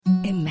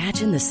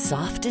Imagine the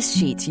softest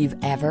sheets you've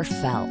ever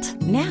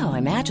felt. Now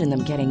imagine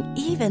them getting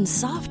even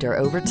softer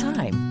over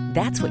time.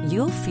 That's what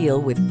you'll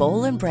feel with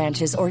Boll and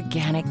Branch's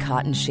organic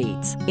cotton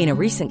sheets. In a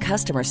recent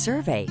customer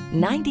survey,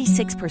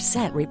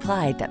 96%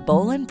 replied that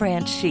Boll and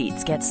Branch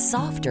sheets get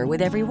softer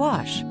with every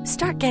wash.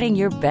 Start getting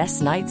your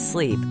best night's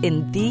sleep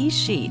in these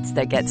sheets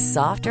that get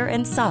softer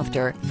and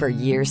softer for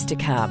years to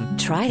come.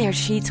 Try their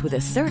sheets with a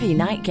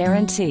 30-night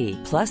guarantee.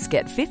 Plus,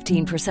 get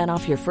 15%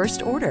 off your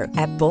first order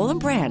at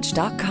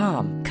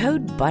bollandbranch.com.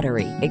 Code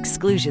BUTTERY.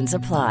 Exclusions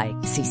apply.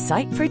 See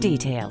site for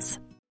details.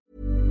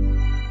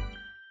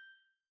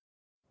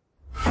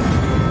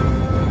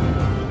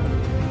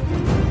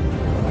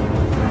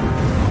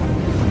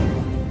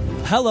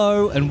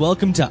 Hello and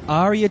welcome to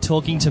Arya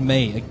Talking to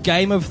Me, a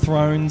Game of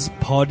Thrones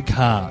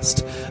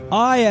podcast.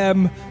 I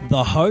am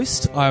the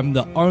host. I'm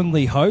the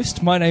only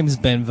host. My name is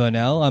Ben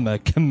Vernell. I'm a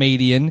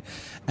comedian.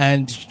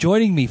 And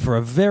joining me for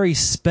a very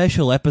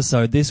special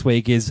episode this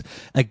week is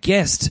a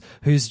guest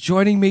who's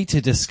joining me to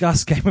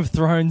discuss Game of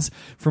Thrones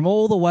from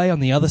all the way on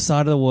the other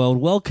side of the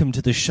world. Welcome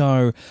to the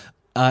show.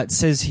 It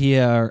says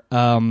here,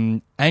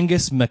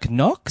 Angus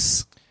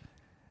McKnox.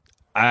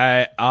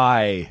 That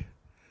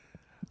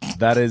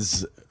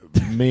is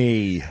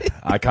me.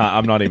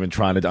 I'm not even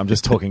trying to. I'm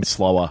just talking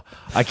slower.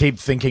 I keep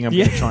thinking I'm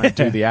going to try and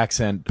do the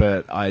accent,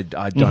 but I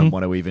don't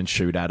want to even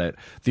shoot at it.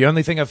 The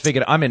only thing I've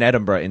figured, I'm in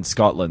Edinburgh in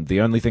Scotland.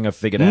 The only thing I've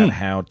figured out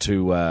how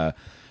to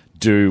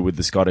do with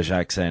the Scottish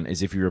accent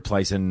is if you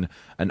replace an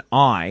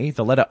I,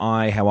 the letter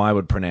I, how I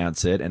would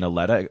pronounce it, in a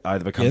letter, it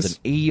either becomes an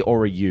E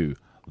or a U.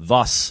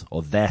 Thus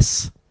or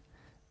this.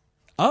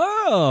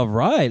 Oh,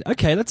 right.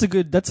 Okay, that's a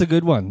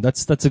good one.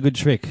 That's a good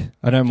trick.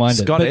 I don't mind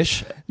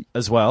Scottish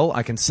as well.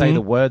 I can say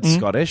the word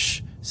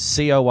Scottish,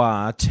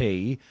 CORT,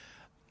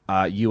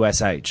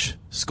 USH,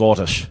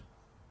 Scottish.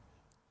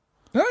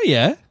 Oh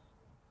yeah.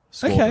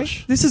 Scottish.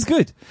 Okay, this is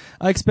good.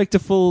 I expect a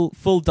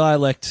full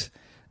dialect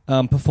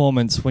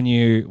performance when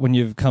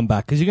you've come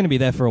back, because you're going to be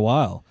there for a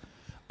while.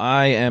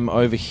 I am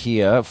over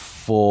here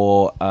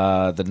for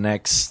the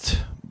next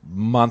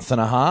month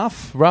and a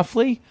half,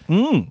 roughly.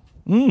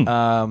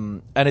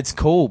 And it's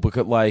cool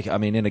because,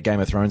 in a Game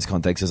of Thrones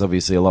context, there's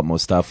obviously a lot more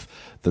stuff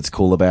that's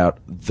cool about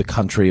the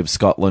country of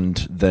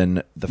Scotland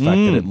than the fact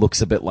that it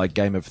looks a bit like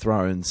Game of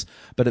Thrones.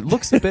 But it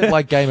looks a bit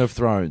like Game of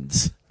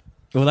Thrones.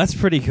 Well, that's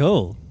pretty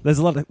cool. There's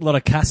a lot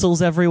of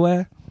castles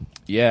everywhere.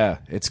 Yeah,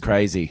 it's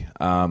crazy.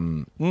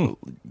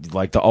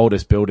 Like the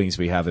oldest buildings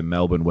we have in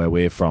Melbourne, where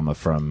we're from, are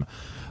from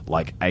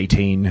like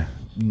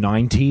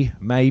 1890,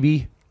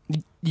 maybe.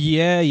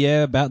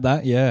 Yeah, about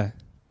that. Yeah.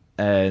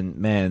 And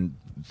man,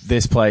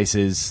 this place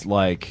is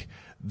like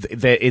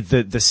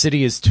the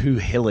city is too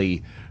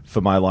hilly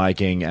for my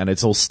liking, and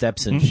it's all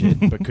steps and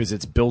shit because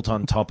it's built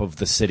on top of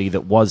the city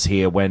that was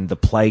here when the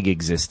plague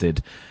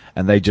existed,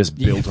 and they just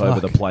built over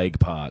the plague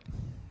part.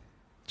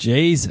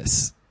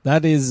 Jesus,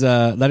 that is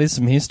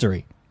some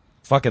history.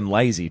 Fucking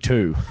lazy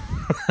too.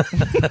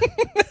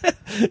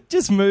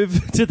 Just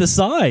move to the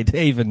side,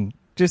 even.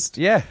 Just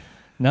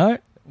no.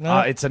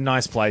 It's a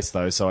nice place,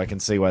 though, so I can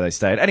see why they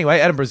stayed. Anyway,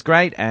 Edinburgh's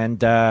great,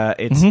 and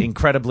it's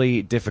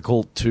incredibly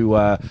difficult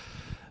to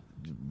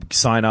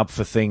sign up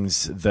for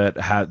things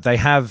that they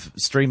have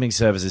streaming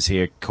services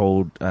here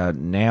called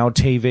Now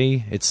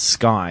TV. It's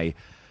Sky.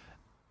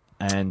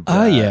 And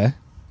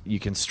you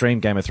can stream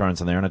Game of Thrones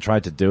on there, and I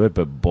tried to do it,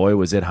 but boy,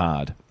 was it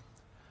hard.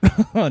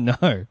 Oh, no.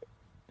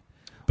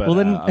 But, well,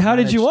 then how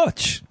did you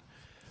watch?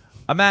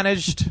 I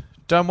managed.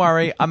 Don't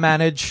worry, I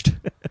managed.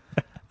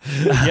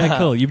 Yeah,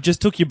 cool. You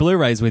just took your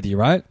Blu-rays with you,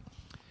 right?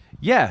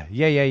 Yeah.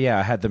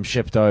 I had them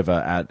shipped over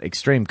at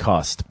extreme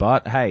cost,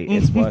 but hey,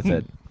 it's worth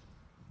it.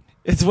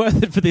 It's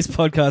worth it for this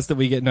podcast that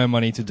we get no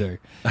money to do.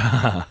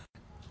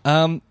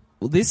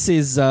 This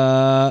is,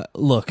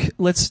 look,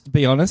 let's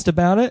be honest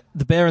about it.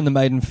 The Bear and the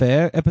Maiden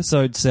Fair,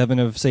 episode 7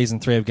 of season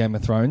 3 of Game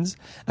of Thrones.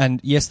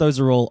 And yes, those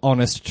are all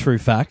honest, true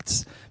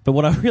facts. But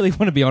what I really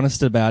want to be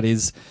honest about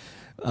is,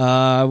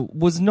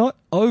 was not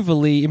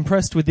overly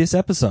impressed with this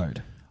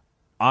episode.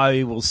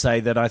 I will say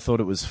that I thought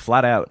it was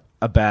flat out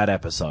a bad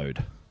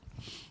episode.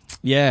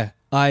 Yeah,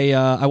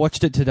 I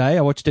watched it today.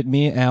 I watched it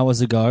mere hours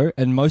ago,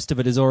 and most of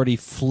it has already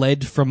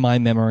fled from my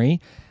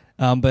memory.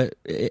 But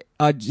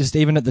I just,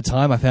 even at the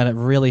time, I found it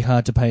really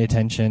hard to pay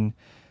attention.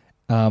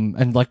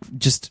 And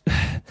just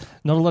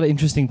not a lot of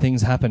interesting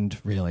things happened,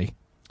 really.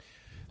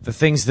 The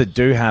things that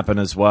do happen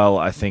as well,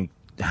 I think,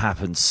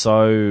 happen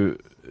so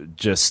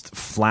just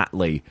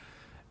flatly.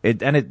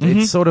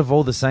 It's sort of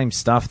all the same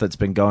stuff that's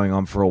been going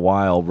on for a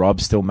while.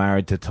 Rob's still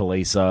married to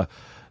Talisa.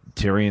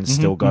 Tyrion's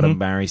still got to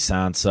marry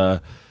Sansa.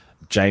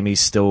 Jaime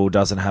still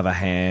doesn't have a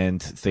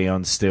hand.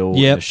 Theon's still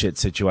in a shit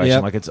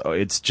situation. Like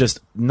it's just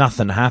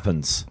nothing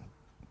happens.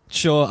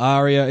 Sure,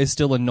 Arya is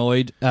still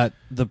annoyed at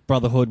the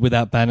Brotherhood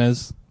without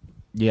banners.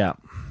 Yeah.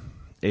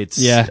 It's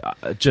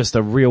just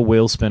a real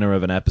wheel spinner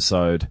of an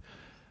episode.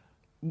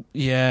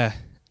 Yeah.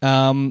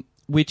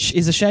 Which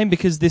is a shame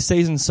because this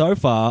season so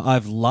far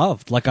I've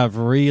loved. Like, I've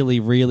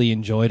really, really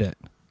enjoyed it.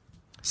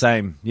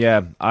 Same,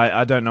 yeah.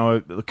 I don't know,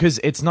 because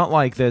it's not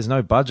like there's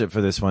no budget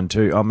for this one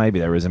too. Oh, maybe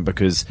there isn't,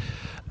 because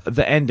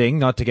the ending,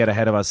 not to get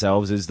ahead of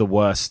ourselves, is the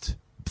worst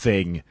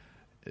thing.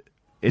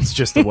 It's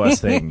just the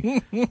worst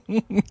thing.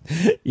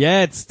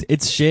 Yeah,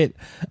 it's shit.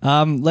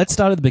 Let's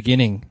start at the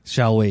beginning,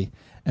 shall we?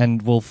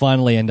 And we'll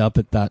finally end up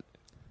at that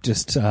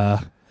just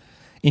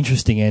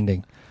interesting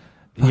ending.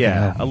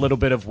 Yeah, a little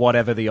bit of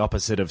whatever the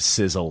opposite of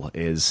sizzle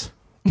is.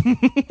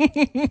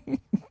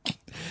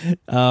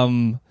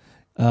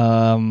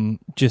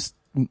 Just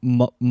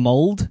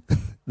mold.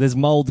 There's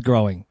mold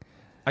growing.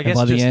 I guess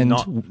by the just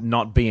end,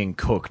 not being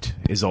cooked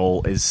is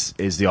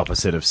the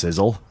opposite of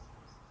sizzle.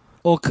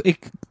 Or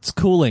it's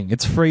cooling.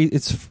 It's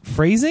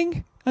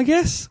freezing, I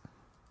guess.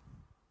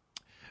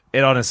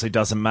 It honestly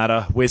doesn't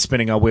matter. We're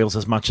spinning our wheels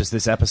as much as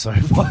this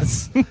episode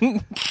was.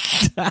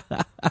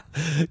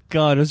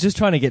 God, I was just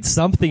trying to get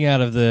something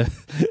out of the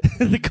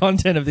the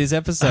content of this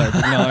episode.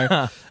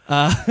 No.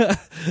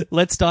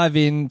 Let's dive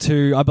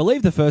into, I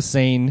believe the first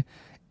scene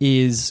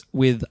is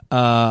with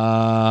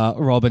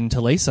Rob and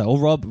Talisa, or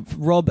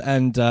Rob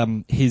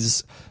and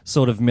his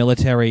sort of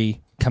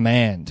military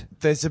command.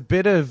 There's a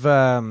bit of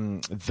the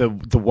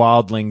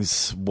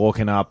wildlings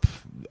walking up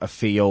a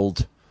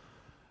field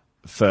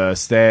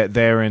first.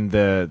 They're in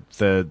the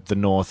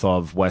north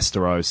of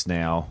Westeros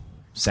now,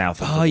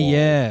 south of the wall.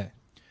 Yeah.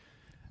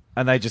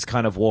 And they just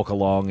kind of walk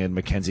along, and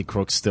Mackenzie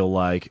Crook's still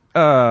like,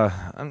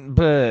 I'm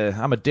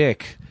a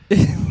dick.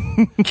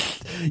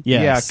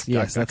 Yes, I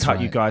that's cut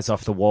right. you guys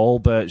off the wall,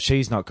 but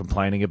she's not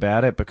complaining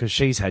about it because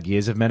she's had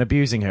years of men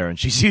abusing her and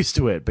she's used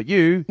to it. But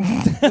you're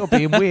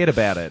being weird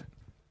about it.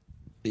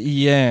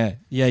 Yeah,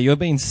 you're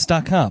being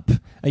stuck up.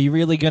 Are you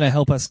really going to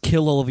help us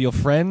kill all of your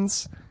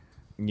friends?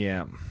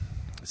 Yeah.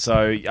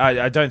 So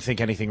I don't think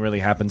anything really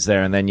happens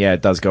there. And then,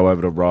 it does go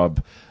over to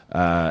Rob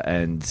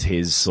and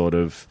his sort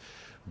of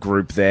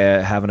group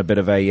there having a bit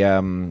of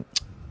a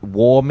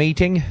war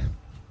meeting.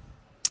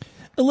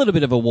 A little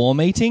bit of a war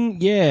meeting,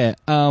 yeah.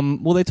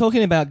 Well, they're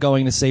talking about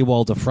going to see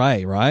Walder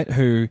Frey, right?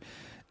 Who,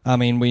 I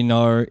mean, we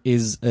know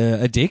is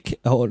a dick,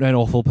 or an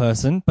awful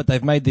person, but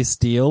they've made this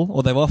deal,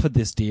 or they've offered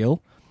this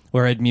deal,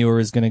 where Ed Muir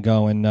is going to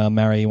go and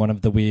marry one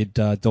of the weird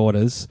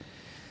daughters.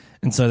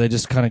 And so they're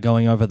just kind of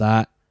going over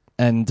that.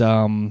 And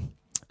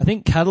I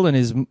think Catelyn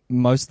is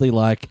mostly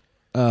like,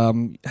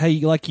 hey,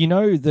 like, you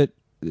know that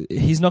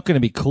he's not going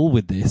to be cool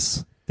with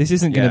this. This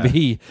isn't going to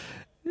be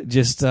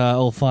just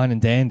all fine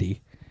and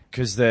dandy.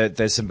 Because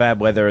there's some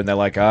bad weather, and they're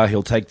like,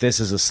 he'll take this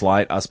as a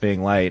slight, us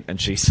being late. And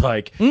she's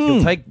like,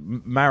 he'll take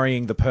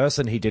marrying the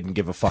person he didn't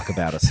give a fuck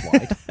about a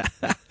slight.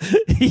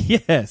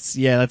 Yes,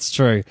 yeah, that's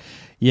true.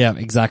 Yeah,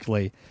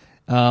 exactly.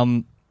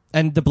 And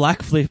the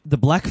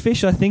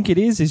Blackfish, I think it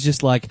is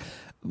just like,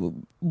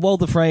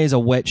 Walder Frey is a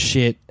wet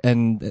shit,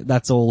 and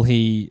that's all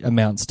he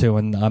amounts to,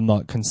 and I'm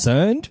not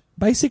concerned,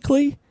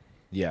 basically.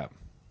 Yeah.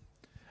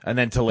 And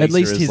then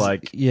Talisa is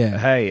like,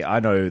 hey, I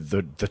know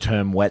the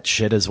term wet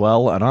shit as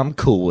well, and I'm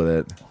cool with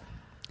it.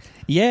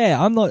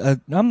 Yeah, I'm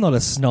not a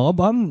snob.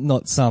 I'm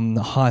not some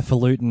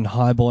highfalutin,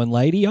 highborn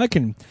lady. I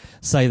can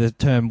say the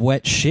term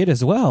wet shit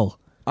as well.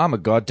 I'm a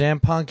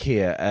goddamn punk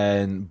here,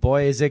 and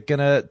boy, is it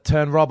gonna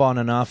turn Rob on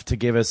enough to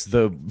give us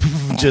the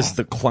just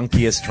the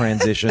clunkiest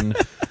transition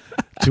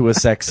to a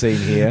sex scene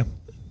here.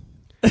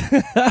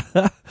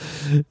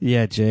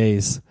 Yeah,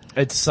 jeez.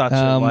 It's such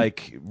a,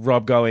 like,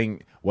 Rob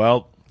going,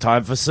 well,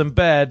 time for some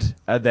bed,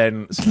 and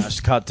then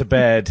smash cut to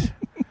bed.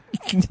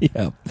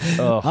 Yeah.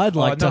 I'd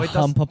like to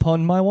hump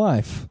upon my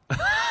wife.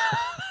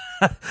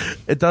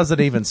 It doesn't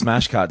even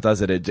smash cut,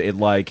 does it? It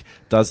like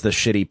does the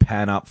shitty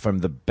pan up from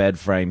the bed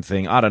frame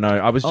thing. I don't know.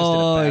 I was just in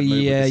a bad mood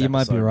with this you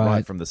might be episode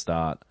right from the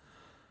start.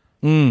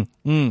 But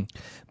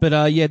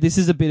this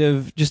is a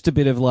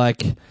bit of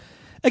like,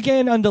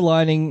 again,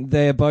 underlining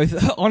they're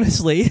both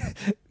honestly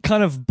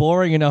kind of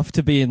boring enough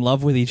to be in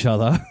love with each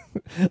other.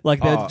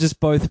 Like they're just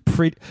both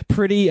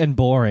pretty and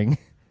boring.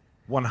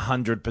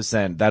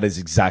 100%. That is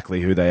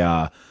exactly who they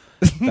are.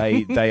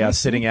 They are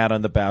sitting out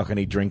on the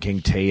balcony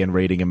drinking tea and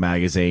reading a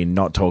magazine,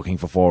 not talking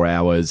for 4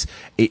 hours,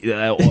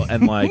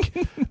 and like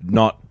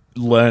not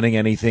learning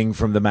anything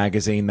from the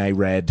magazine they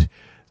read.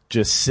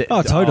 Just sit.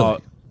 Oh,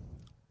 totally.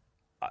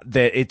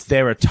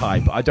 They're a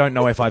type. I don't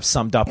know if I've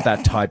summed up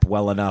that type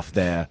well enough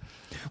there.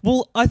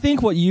 Well, I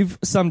think what you've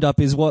summed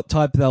up is what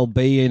type they'll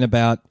be in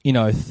about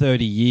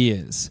 30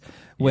 years,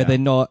 where they're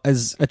not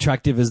as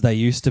attractive as they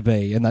used to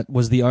be, and that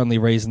was the only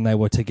reason they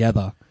were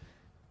together.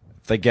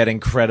 They get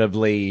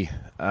incredibly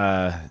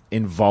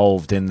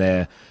involved in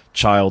their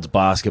child's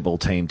basketball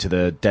team to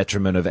the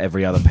detriment of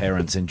every other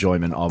parent's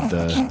enjoyment of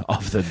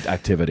the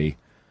activity.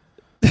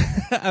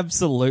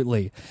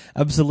 Absolutely.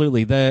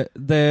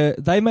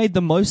 They made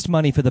the most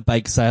money for the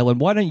bake sale, and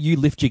why don't you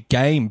lift your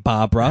game,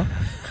 Barbara?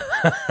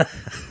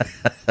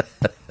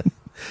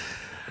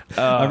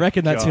 I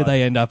reckon that's who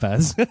they end up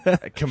as.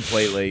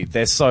 Completely.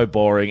 They're so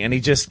boring. And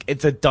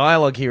the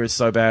dialogue here is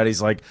so bad.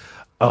 He's like,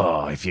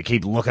 oh, if you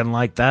keep looking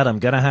like that, I'm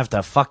going to have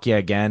to fuck you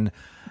again.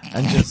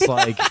 And just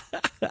like...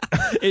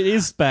 It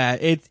is bad.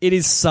 It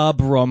is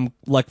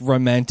like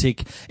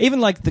romantic, even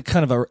like the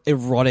kind of a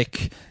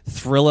erotic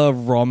thriller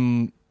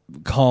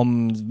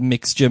rom-com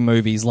mixture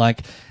movies.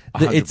 Like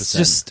It's 100%.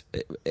 just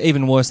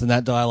even worse than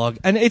that dialogue.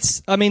 And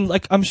it's, I mean,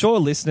 like, I'm sure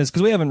listeners,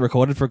 because we haven't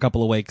recorded for a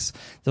couple of weeks,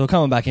 so we're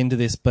coming back into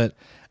this, but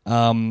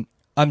I'm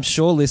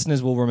sure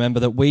listeners will remember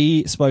that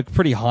we spoke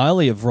pretty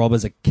highly of Rob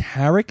as a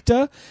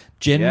character.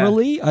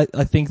 Generally, yeah.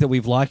 I think that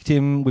we've liked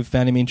him, we've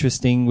found him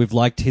interesting, we've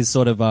liked his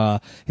sort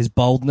of his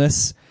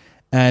boldness.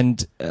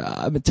 And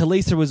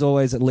Talitha was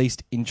always at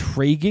least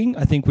intriguing.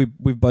 I think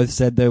we've both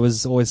said there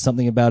was always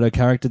something about her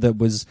character that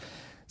was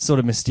sort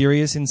of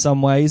mysterious in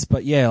some ways.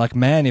 But yeah, like,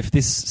 man, if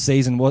this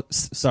scene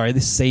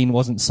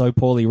wasn't so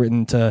poorly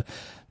written to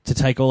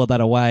take all of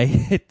that away,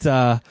 it's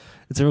a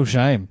real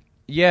shame.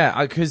 Yeah,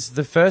 because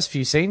the first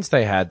few scenes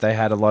they had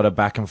a lot of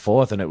back and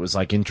forth, and it was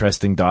like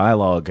interesting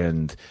dialogue,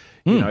 and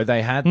you know,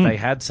 they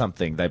had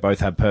something. They both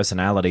had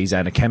personalities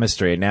and a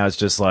chemistry, and now it's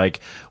just like,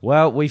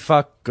 well, we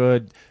fuck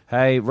good.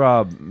 Hey,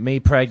 Rob, me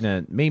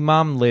pregnant. Me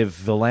mum live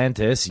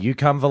Volantis. You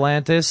come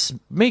Volantis.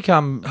 Me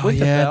come Winterfell.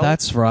 Yeah,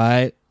 that's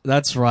right.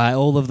 That's right.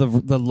 All of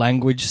the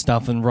language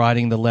stuff and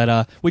writing the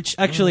letter, which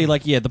actually,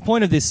 like, yeah, the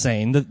point of this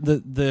scene,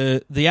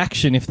 the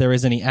action, if there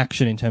is any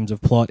action in terms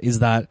of plot, is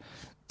that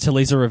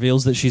Talisa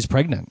reveals that she's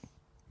pregnant.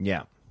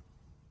 Yeah.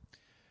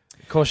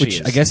 Of course she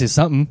is. Which I guess is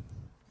something.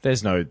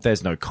 There's no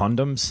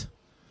condoms.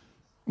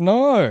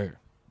 No.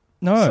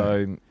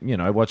 So, you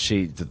know, what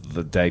I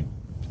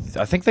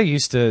think they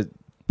used to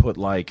put,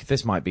 like,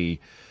 this might be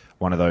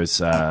one of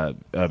those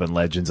urban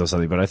legends or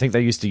something, but I think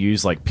they used to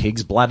use, like,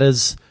 pig's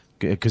bladders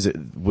because it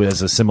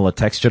was a similar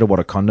texture to what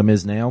a condom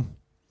is now.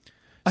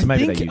 So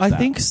maybe they use that. I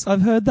think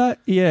I've heard that.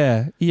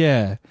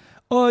 Yeah.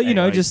 Or, you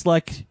know, just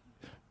like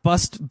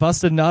bust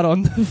a nut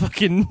on the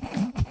fucking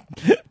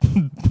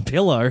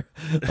pillow.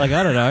 Like,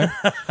 I don't know.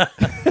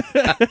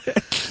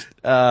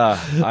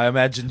 I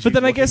imagine you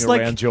looking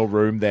around your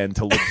room then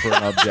to look for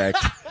an object.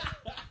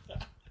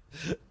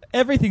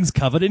 Everything's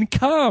covered in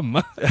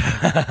cum.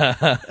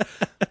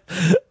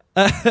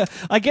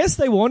 I guess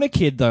they want a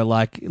kid though.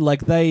 Like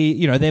they,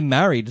 you know, they're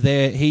married.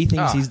 He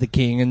thinks he's the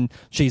king and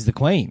she's the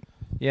queen.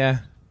 Yeah.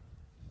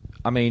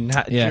 I mean,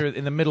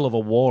 in the middle of a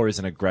war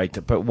isn't a great,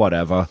 but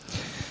whatever.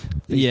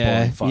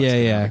 Yeah.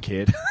 A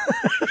kid.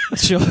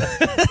 Sure.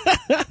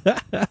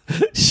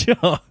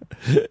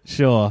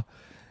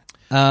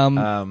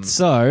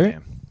 So,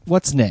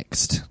 what's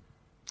next?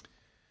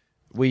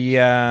 We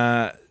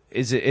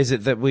is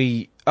it that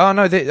we? Oh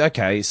no.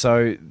 Okay,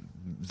 so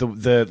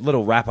the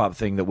little wrap up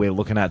thing that we're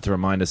looking at to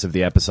remind us of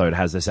the episode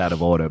has this out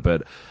of order,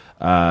 but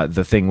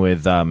the thing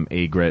with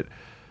Ygritte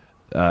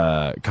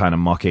kind of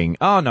mocking.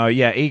 Oh no,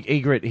 yeah,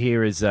 Ygritte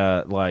here is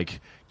like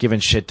giving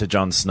shit to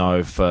Jon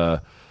Snow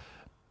for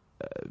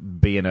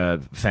being a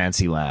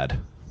fancy lad.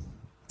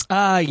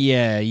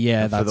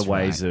 Yeah, for that's the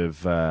ways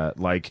of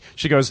like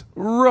she goes,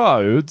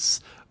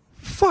 roads,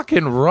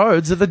 fucking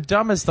roads are the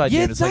dumbest idea.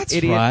 Yeah, it's that's like,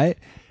 idiot. right.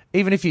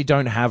 Even if you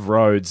don't have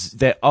roads,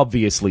 they're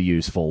obviously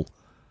useful.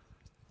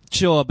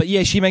 Sure, but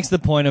yeah, she makes the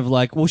point of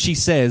like, well, she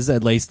says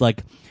at least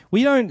like,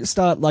 we don't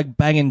start like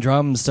banging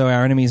drums so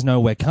our enemies know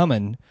we're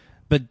coming.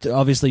 But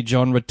obviously,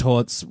 Jon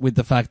retorts with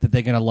the fact that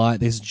they're going to light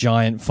this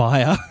giant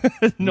fire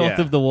north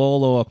of the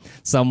wall or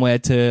somewhere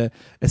to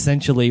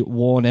essentially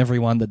warn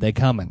everyone that they're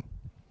coming.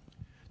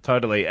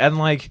 Totally. And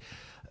like,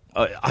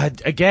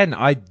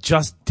 I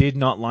just did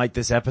not like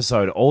this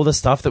episode. All the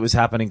stuff that was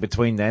happening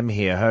between them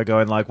here, her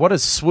going like, what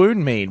does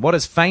swoon mean? What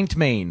does faint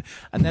mean?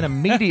 And then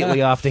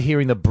immediately after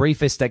hearing the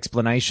briefest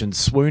explanation,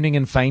 swooning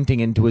and fainting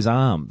into his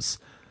arms.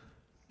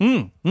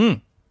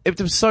 It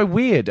was so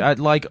weird. I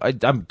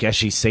guess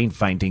she's seen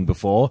fainting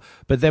before,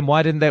 but then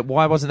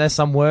why wasn't there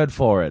some word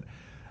for it?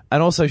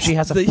 And also, she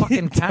has a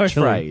fucking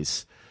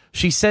catchphrase.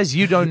 She says,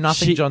 "You know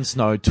nothing, Jon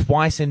Snow,"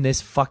 twice in this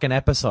fucking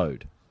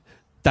episode.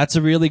 That's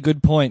a really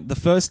good point. The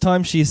first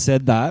time she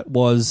said that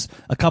was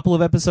a couple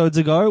of episodes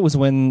ago. It was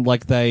when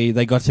like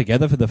they got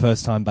together for the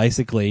first time,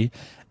 basically,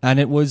 and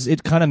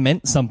it kind of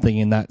meant something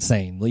in that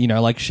scene. You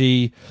know, like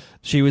she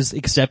was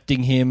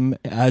accepting him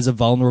as a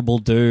vulnerable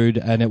dude,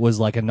 and it was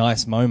like a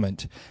nice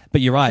moment.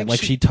 But you're right,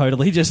 like she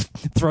totally just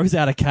throws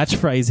out a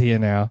catchphrase here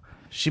now.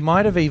 She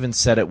might have even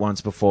said it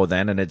once before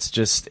then, and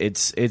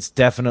it's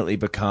definitely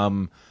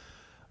become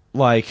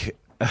like.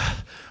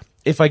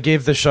 If I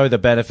give the show the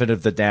benefit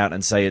of the doubt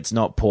and say it's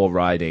not poor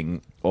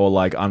writing or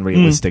like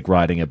unrealistic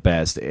writing at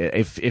best,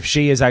 if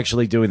she is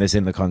actually doing this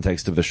in the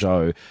context of the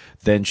show,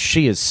 then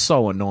she is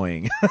so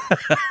annoying.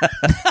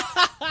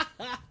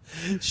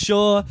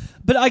 Sure,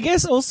 but I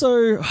guess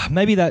also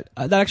maybe that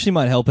actually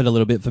might help it a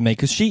little bit for me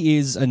because she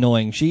is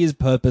annoying. She is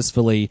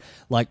purposefully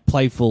like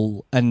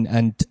playful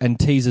and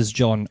teases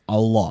Jon a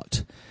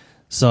lot.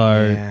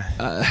 So.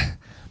 Yeah.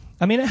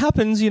 I mean, it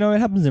happens, you know, it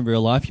happens in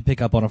real life. You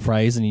pick up on a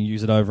phrase and you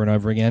use it over and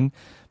over again.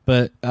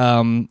 But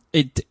you're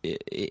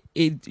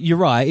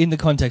right, in the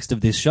context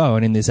of this show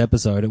and in this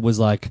episode, it was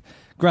like,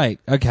 great,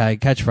 okay,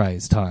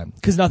 catchphrase time.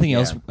 Because nothing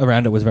else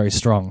around it was very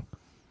strong.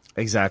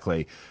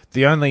 Exactly.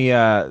 The only,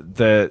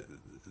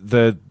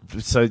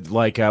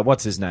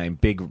 what's his name?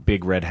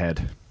 Big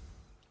redhead.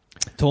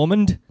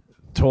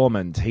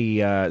 Tormund, he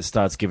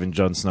starts giving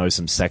Jon Snow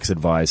some sex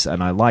advice,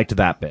 and I liked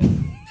that bit.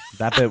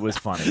 That bit was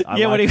funny. I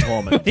yeah, like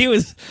Tormund.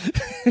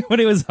 when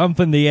he was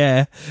humping the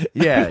air.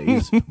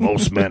 Yeah,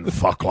 most men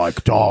fuck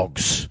like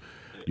dogs.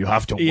 You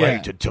have to Yeah.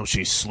 wait until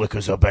she's slick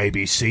as a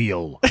baby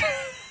seal.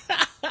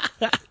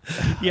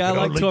 Yeah, I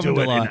like only Tormund do a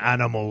it in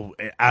lot.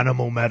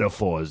 animal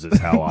metaphors is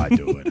how I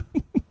do it.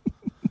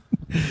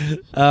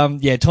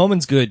 Yeah,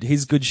 Tormund's good.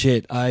 He's good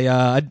shit.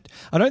 I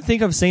don't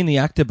think I've seen the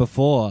actor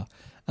before,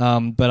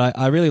 but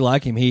I really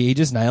like him. He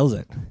just nails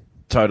it.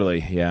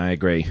 Totally. Yeah, I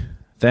agree.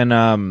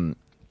 Then,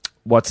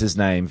 what's his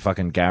name?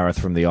 Fucking Gareth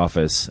from The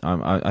Office.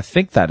 I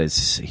think that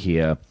is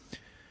here.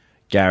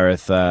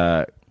 Gareth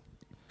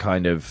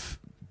kind of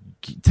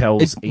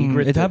tells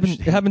Ygritte. It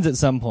happens at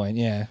some point.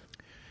 Yeah.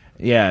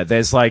 Yeah,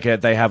 there's like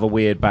they have a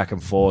weird back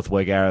and forth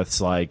where Gareth's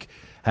like,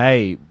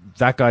 "Hey,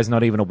 that guy's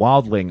not even a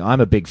wildling.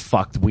 I'm a big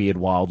fucked weird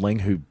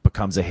wildling who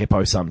becomes a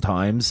hippo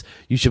sometimes.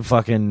 You should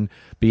fucking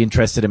be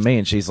interested in me."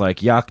 And she's like,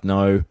 "Yuck,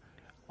 no.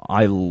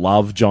 I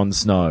love Jon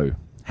Snow.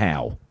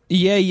 How?"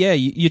 Yeah.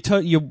 You're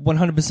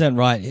 100%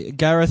 right.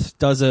 Gareth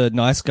does a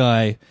nice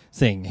guy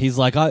thing. He's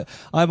like,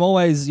 I'm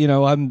always,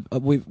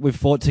 we've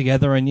fought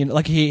together, and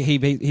like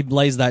he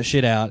lays that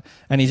shit out,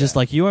 and he's just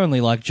like, you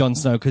only like Jon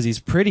Snow because he's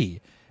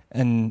pretty,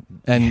 and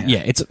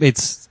yeah,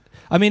 it's.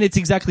 I mean, it's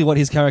exactly what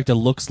his character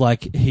looks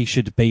like he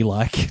should be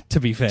like,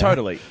 to be fair.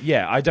 Totally.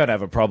 Yeah, I don't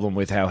have a problem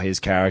with how his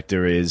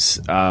character is.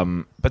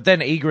 But then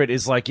Ygritte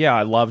is like, yeah,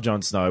 I love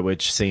Jon Snow,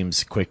 which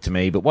seems quick to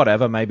me, but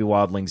whatever, maybe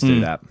wildlings do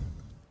that.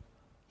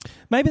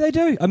 Maybe they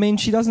do. I mean,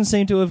 she doesn't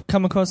seem to have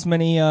come across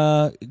many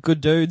good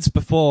dudes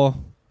before,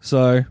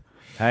 so...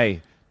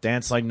 Hey,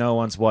 dance like no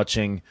one's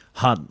watching,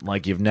 hunt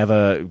like you've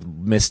never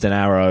missed an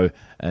arrow,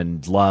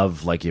 and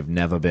love like you've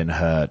never been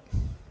hurt.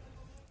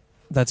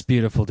 That's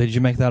beautiful. Did you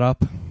make that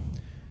up?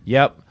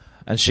 Yep.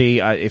 And she,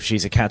 if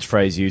she's a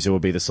catchphrase user, will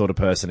be the sort of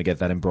person to get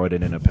that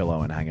embroidered in a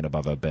pillow and hang it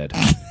above her bed.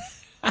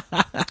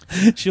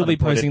 She'll be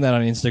posting that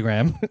on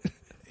Instagram.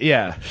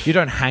 Yeah, you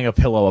don't hang a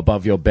pillow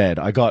above your bed.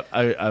 I got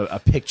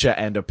a picture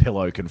and a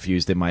pillow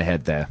confused in my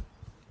head there.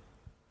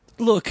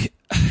 Look,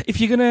 if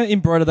you're going to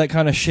embroider that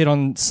kind of shit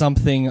on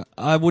something,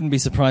 I wouldn't be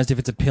surprised if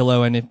it's a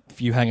pillow and if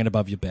you hang it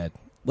above your bed.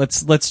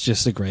 Let's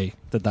just agree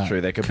that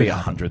True, there could be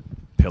 100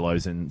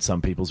 pillows in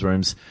some people's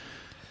rooms.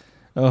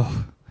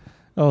 Oh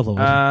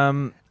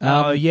Lord.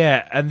 Oh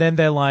yeah, and then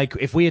they're like,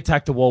 if we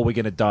attack the wall, we're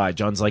gonna die.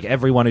 John's like,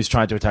 everyone who's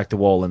tried to attack the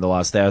wall in the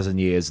last 1,000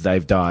 years,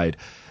 they've died.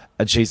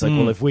 And she's like,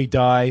 well, if we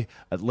die,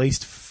 at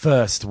least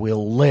first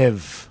we'll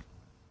live.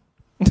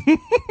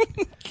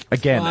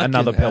 Again,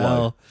 another pillow.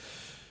 Hell.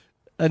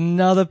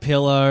 Another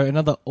pillow,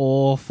 another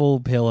awful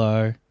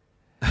pillow.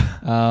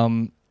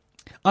 I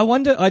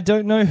wonder, I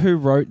don't know who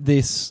wrote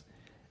this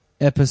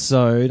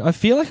episode. I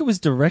feel like it was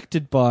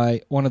directed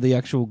by one of the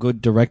actual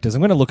good directors.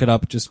 I'm going to look it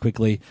up just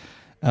quickly.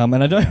 And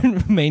I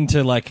don't mean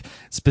to like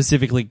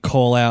specifically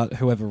call out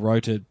whoever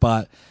wrote it,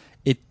 but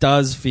it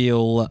does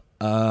feel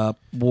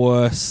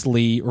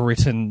worsely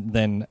written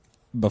than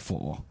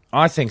before.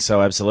 I think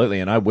so, absolutely,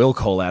 and I will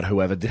call out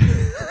whoever did.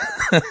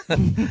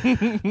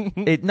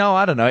 No,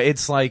 I don't know.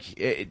 It's like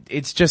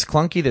it's just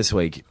clunky this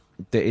week.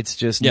 It's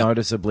just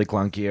noticeably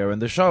clunkier,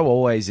 and the show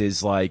always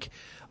is like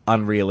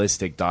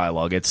unrealistic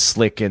dialogue. It's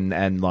slick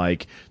and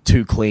like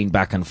too clean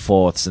back and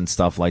forths and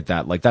stuff like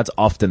that. Like that's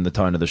often the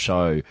tone of the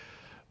show,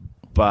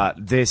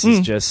 but this is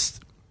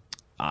just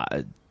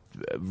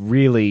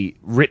really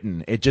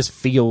written. It just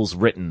feels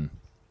written.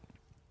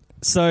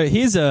 So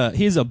here's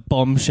a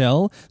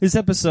bombshell. This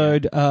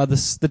episode,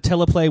 the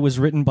teleplay was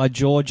written by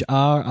George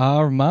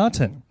R.R.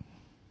 Martin.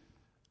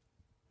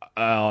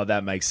 Oh,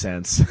 that makes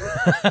sense.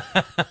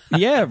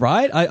 Yeah,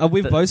 right?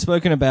 We've both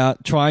spoken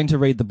about trying to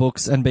read the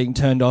books and being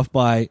turned off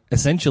by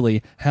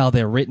essentially how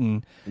they're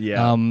written.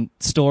 Yeah.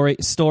 Story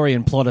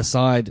and plot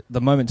aside,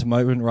 the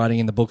moment-to-moment writing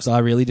in the books I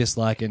really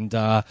dislike, and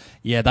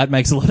yeah, that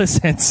makes a lot of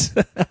sense.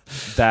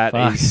 That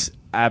is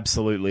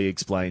absolutely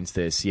explains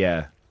this,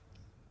 yeah.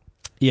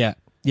 Yeah.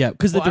 Yeah,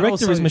 because the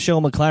director is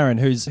Michelle McLaren,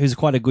 who's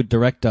quite a good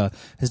director.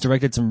 Has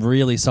directed some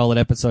really solid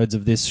episodes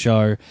of this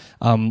show,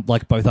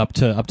 like both up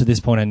to this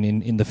point and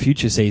in the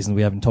future season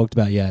we haven't talked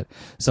about yet.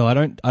 So I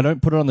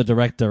don't put it on the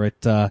director.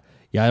 I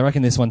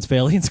reckon this one's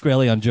fairly and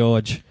squarely on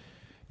George.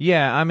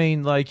 Yeah, I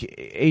mean, like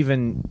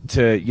even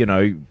to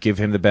give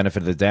him the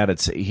benefit of the doubt,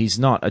 he's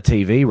not a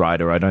TV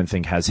writer. I don't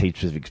think has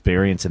heaps of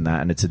experience in that,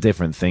 and it's a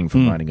different thing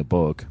from writing a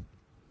book.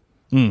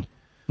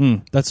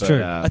 That's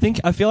true.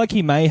 I feel like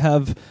he may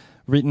have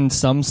written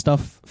some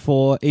stuff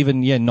for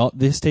even not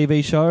this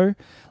TV show.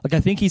 Like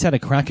I think he's had a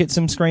crack at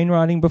some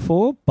screenwriting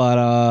before,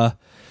 but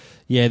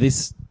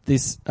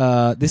this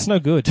no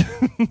good.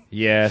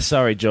 Yeah,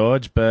 sorry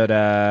George, but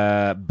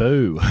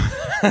boo.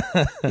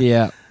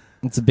 Yeah,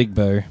 it's a big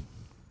boo.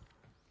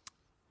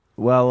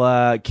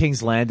 Well,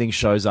 King's Landing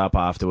shows up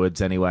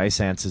afterwards anyway.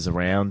 Sansa's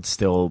around,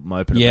 still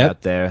moping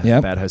about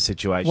about her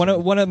situation.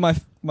 One of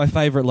my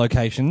favourite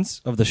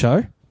locations of the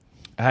show.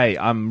 Hey,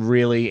 I'm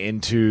really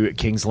into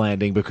King's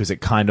Landing because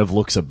it kind of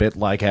looks a bit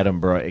like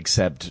Edinburgh,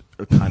 except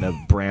kind of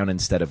brown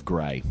instead of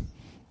grey.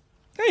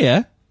 Oh,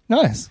 yeah.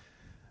 Nice.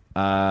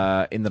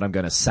 in that I'm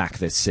going to sack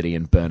this city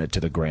and burn it to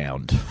the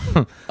ground.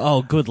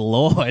 Oh, good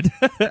lord.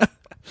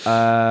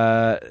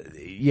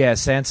 Yeah,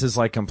 Sansa's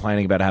like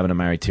complaining about having to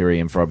marry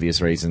Tyrion for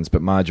obvious reasons,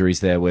 but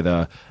Marjorie's there with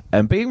her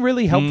and being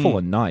really helpful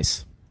and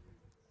nice.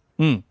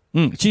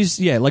 She's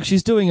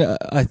doing,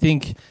 I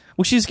think,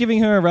 well, she's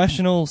giving her a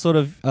rational sort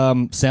of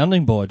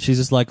sounding board. She's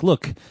just like,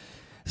 look,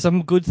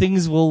 some good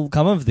things will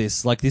come of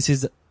this. Like, this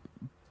is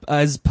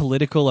as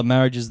political a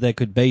marriage as there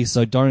could be,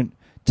 so don't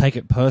take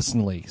it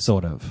personally,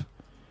 sort of.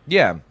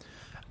 Yeah.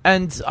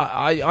 And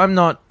I'm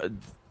not...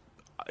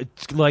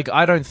 Like,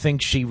 I don't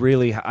think she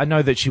really... I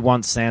know that she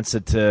wants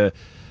Sansa to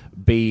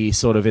be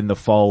sort of in the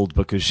fold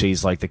because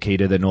she's, like, the key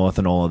to the North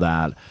and all of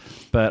that.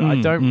 But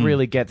I don't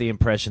really get the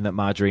impression that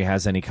Marjorie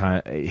has any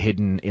kind of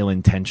hidden ill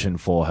intention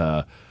for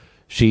her.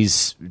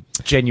 She's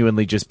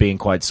genuinely just being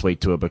quite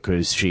sweet to her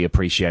because she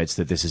appreciates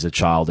that this is a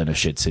child in a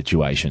shit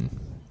situation.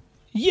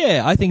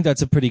 Yeah, I think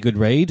that's a pretty good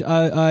read.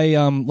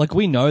 Like,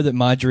 we know that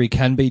Marjorie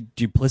can be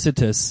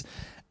duplicitous,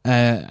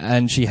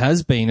 and she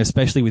has been,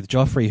 especially with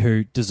Joffrey,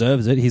 who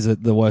deserves it. He's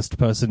the worst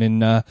person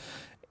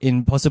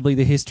in possibly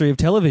the history of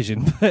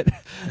television. But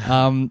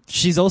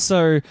she's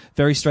also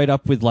very straight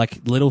up with,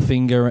 like,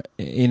 Littlefinger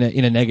in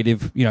a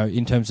negative, you know,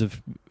 in terms of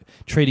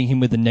treating him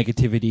with the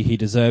negativity he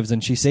deserves.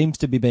 And she seems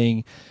to be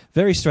being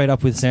very straight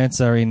up with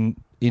Sansa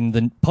in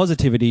the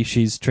positivity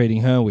she's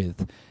treating her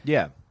with.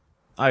 Yeah,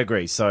 I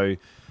agree. So,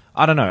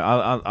 I don't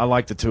know. I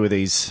like the two of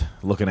these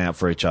looking out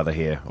for each other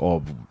here,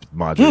 or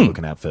Marjorie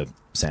looking out for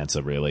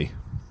Sansa, really.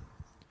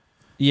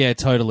 Yeah,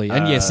 totally.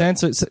 And yeah,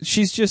 Sansa,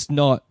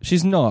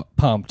 she's not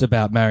pumped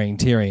about marrying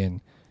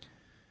Tyrion.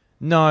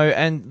 No,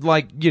 and,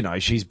 like, you know,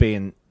 she's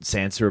being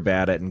Sansa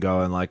about it and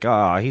going like,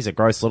 oh, he's a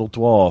gross little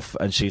dwarf.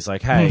 And she's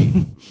like, hey,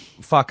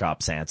 fuck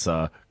up,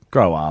 Sansa.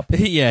 Grow up.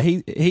 Yeah,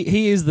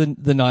 he is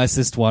the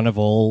nicest one of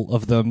all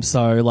of them.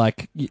 So,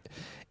 like,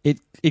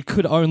 it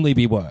could only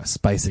be worse,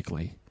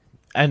 basically.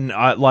 And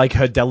I like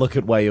her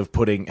delicate way of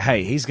putting,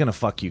 hey, he's going to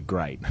fuck you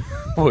great,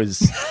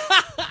 was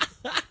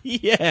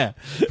yeah,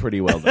 pretty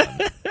well done.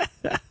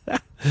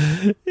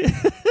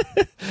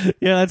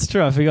 Yeah, that's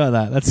true. I forgot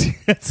that.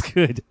 That's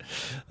good.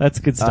 That's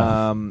good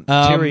stuff.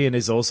 Tyrion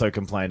is also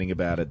complaining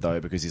about it though,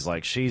 because he's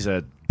like, she's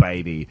a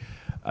baby,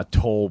 a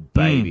tall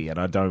baby, and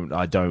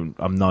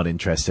I'm not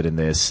interested in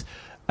this.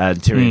 And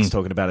Tyrion's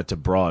talking about it to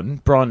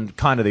Bronn. Bronn,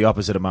 kind of the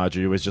opposite of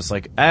Marjorie, was just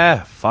like,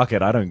 fuck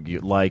it.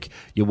 Like,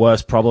 your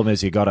worst problem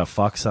is you gotta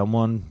fuck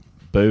someone.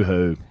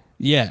 Boo-hoo.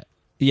 Yeah.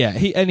 Yeah,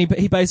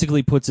 he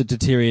basically puts it to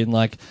Tyrion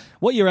like,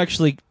 what you're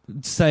actually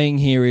saying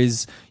here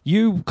is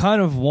you kind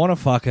of want to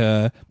fuck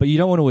her, but you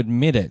don't want to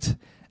admit it.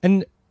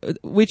 And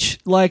which,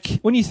 like,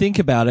 when you think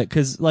about it,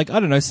 because, like, I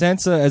don't know,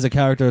 Sansa as a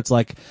character, it's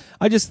like,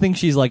 I just think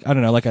she's like, I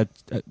don't know, like a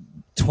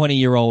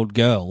 20-year-old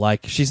girl.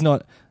 Like,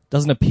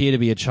 doesn't appear to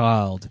be a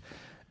child.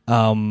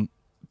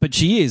 But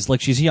she is, like,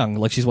 she's young,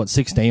 like she's what,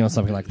 16 or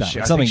something like that.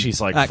 I think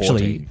she's like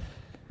 14.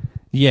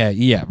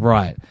 Yeah,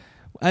 right.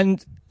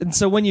 And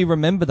so when you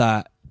remember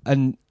that,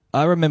 and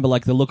I remember,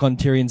 like, the look on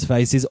Tyrion's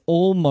face is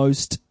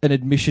almost an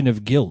admission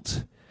of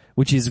guilt,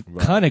 which is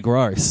kind of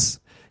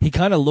gross. He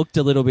kind of looked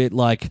a little bit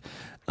like,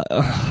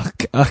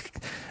 I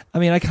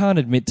mean, I can't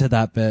admit to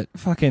that, but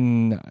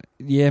fucking,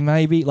 yeah,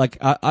 maybe. Like,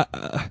 I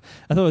thought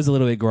it was a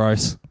little bit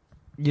gross.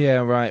 Yeah,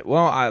 right.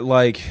 Well,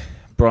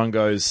 Bronn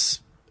goes,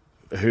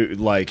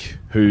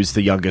 who's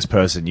the youngest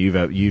person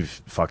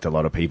you've fucked a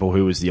lot of people?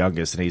 Who was the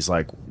youngest? And he's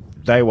like,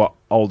 they were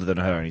older than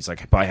her. And he's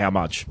like, by how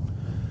much?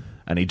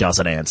 And he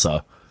doesn't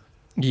answer.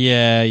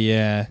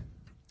 Yeah.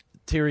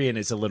 Tyrion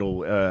is a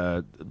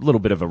little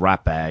bit of a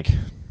rat bag.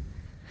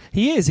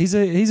 He is. He's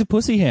a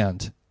pussy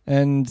hound,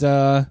 and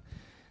yeah,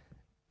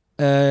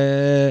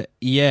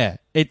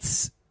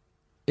 it's.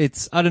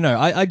 I don't know.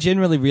 I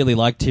generally really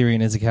like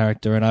Tyrion as a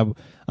character, and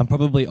I'm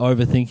probably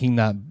overthinking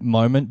that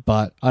moment,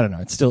 but I don't know.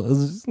 It's a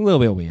little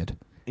bit weird.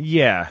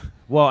 Yeah.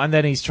 Well, and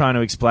then he's trying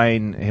to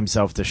explain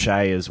himself to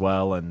Shae as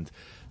well, and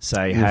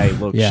say, hey,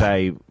 look,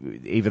 Shae,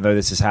 even though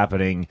this is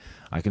happening,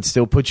 I can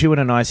still put you in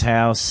a nice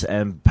house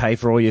and pay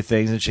for all your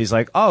things. And she's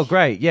like, oh,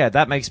 great. Yeah,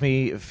 that makes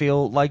me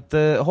feel like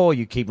the whore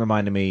you keep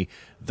reminding me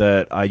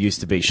that I used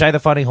to be. Shae the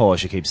funny whore,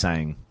 she keeps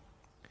saying.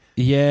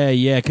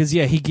 Yeah, because,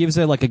 he gives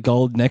her, like, a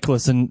gold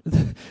necklace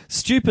and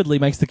stupidly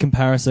makes the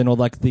comparison or,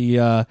 like,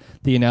 the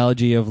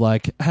analogy of,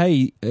 like,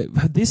 hey,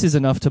 this is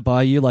enough to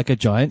buy you, like, a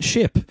giant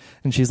ship.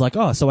 And she's like,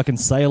 oh, so I can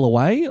sail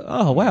away?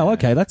 Oh, wow,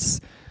 okay, that's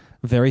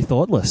very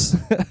thoughtless.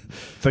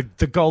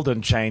 The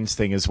golden chains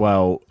thing as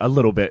well, a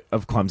little bit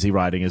of clumsy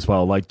writing as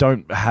well. Like,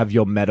 don't have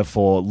your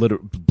metaphor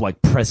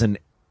like present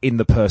in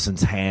the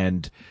person's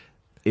hand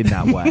in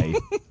that way.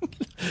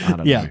 I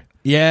don't know.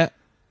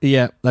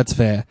 Yeah, that's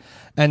fair.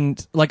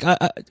 And, like,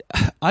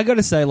 I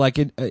gotta say, like,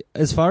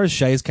 as far as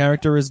Shae's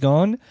character has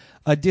gone,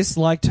 I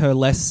disliked her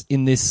less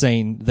in this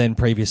scene than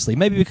previously.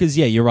 Maybe because,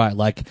 you're right,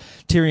 like,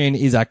 Tyrion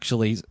is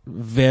actually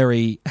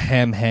very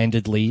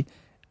ham-handedly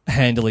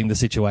handling the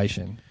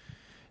situation.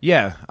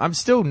 Yeah, I'm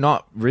still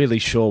not really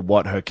sure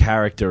what her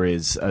character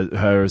is,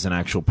 her as an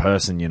actual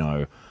person, you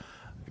know,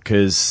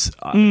 because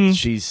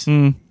she's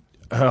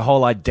her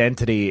whole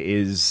identity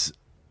is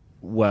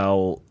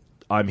well,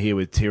 I'm here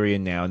with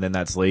Tyrion now, and then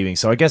that's leaving.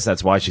 So I guess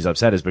that's why she's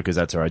upset, is because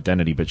that's her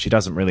identity, but she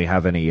doesn't really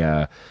have any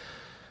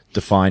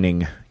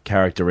defining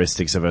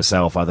characteristics of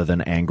herself other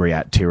than angry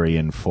at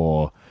Tyrion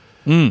for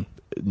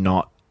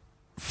not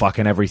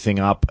fucking everything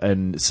up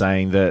and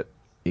saying that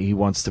he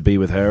wants to be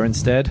with her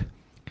instead.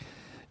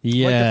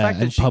 Yeah, Like, the fact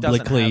that and she doesn't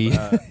publicly,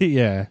 have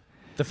yeah.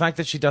 The fact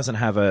that she doesn't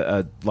have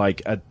a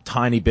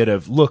tiny bit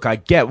of, look, I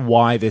get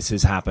why this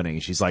is happening.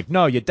 She's like,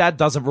 no, your dad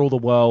doesn't rule the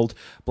world,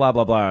 blah,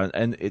 blah, blah.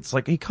 And it's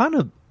like, he kind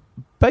of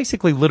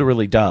basically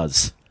literally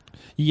does.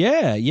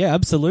 Yeah,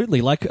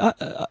 absolutely. Like,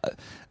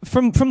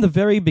 from the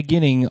very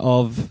beginning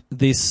of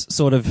this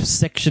sort of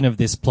section of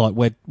this plot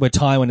where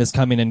Tywin has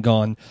come in and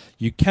gone,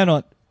 you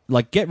cannot,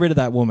 like, get rid of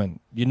that woman.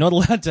 You're not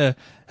allowed to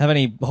have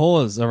any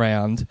whores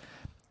around.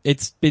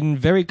 It's been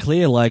very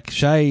clear, like,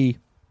 Shay,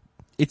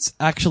 it's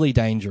actually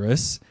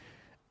dangerous.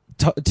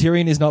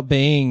 Tyrion is not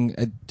being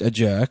a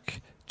jerk.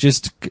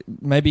 Just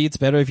maybe it's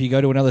better if you go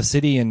to another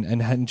city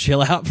and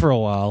chill out for a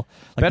while.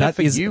 Like, Better that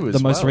for is you the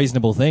as most well.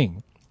 reasonable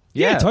thing.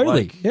 Yeah, Yeah,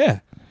 totally. like- Yeah.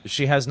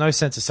 She has no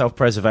sense of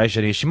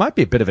self-preservation here. She might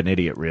be a bit of an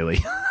idiot, really.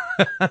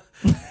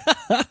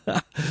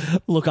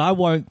 Look, I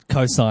won't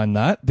co-sign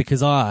that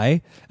because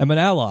I am an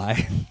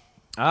ally.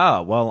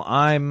 Ah, well,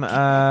 I'm,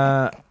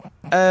 I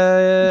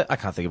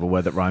can't think of a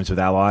word that rhymes with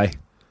ally.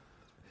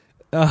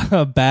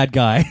 Bad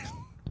guy.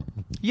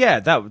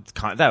 Yeah, that'll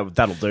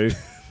do.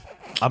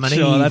 I'm an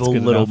Sure, that's evil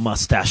good little enough.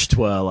 mustache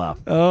twirler.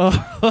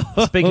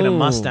 Speaking of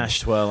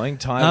mustache twirling,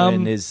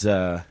 Tywin is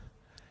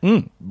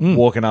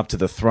walking up to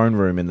the throne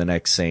room in the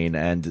next scene,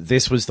 and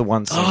this was the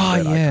one scene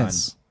that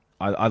yes.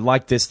 I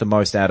liked this the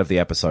most out of the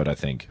episode, I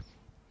think.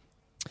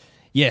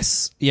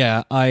 Yes.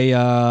 Yeah.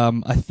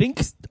 I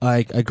think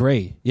I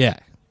agree. Yeah.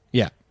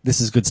 This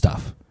is good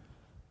stuff.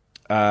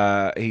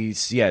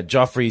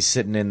 Joffrey's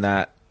sitting in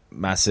that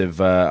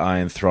massive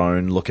Iron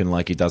Throne, looking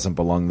like he doesn't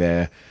belong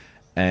there.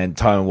 And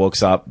Tywin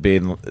walks up,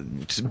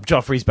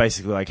 Joffrey's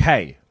basically like,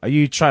 "Hey, are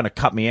you trying to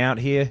cut me out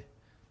here?"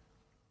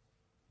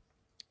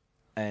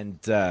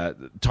 And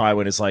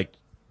Tywin is like,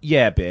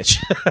 "Yeah, bitch."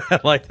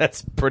 Like,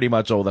 that's pretty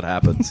much all that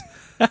happens.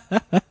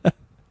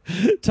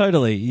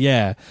 Totally.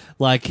 Yeah.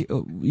 Like,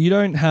 you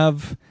don't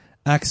have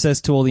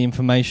access to all the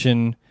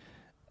information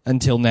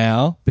until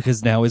now,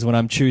 because now is when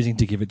I'm choosing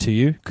to give it to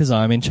you, because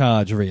I'm in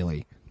charge,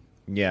 really.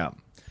 Yeah.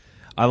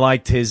 I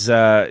liked his,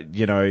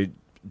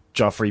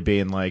 Joffrey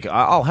being like,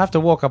 "I'll have to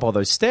walk up all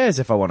those stairs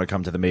if I want to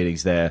come to the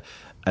meetings there."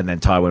 And then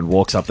Tywin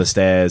walks up the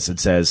stairs and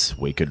says,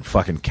 "We could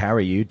fucking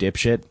carry you,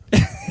 dipshit."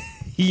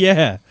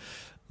 Yeah,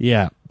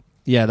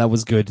 that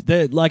was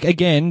good. Like,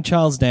 again,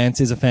 Charles Dance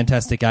is a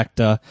fantastic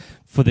actor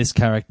for this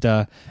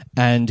character,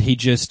 and he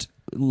just,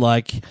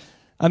 like,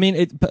 I mean,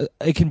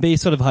 it can be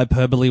sort of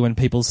hyperbole when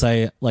people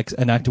say, like,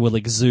 an actor will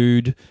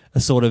exude a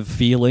sort of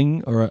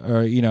feeling or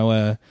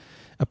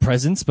a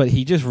presence, but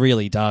he just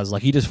really does.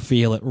 Like, you just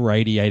feel it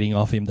radiating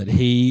off him that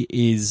he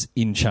is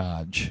in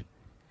charge.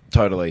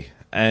 Totally.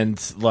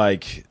 And,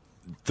 like,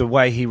 the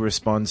way he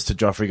responds to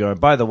Joffrey going,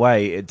 "By the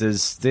way,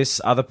 does this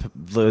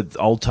the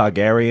old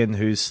Targaryen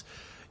who's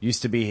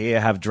used to be here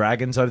have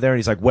dragons over there?" And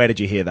he's like, "Where did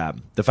you hear that?"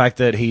 The fact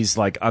that he's,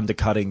 like,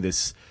 undercutting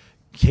this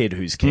kid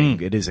who's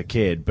king. It is a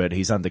kid, but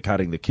he's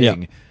undercutting the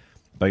king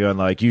by going,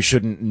 like, "You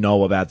shouldn't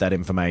know about that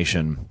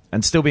information."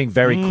 And still being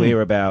very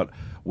clear about,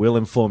 "We'll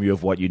inform you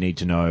of what you need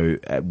to know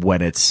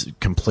when it's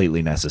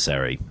completely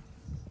necessary."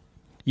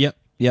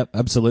 Yep,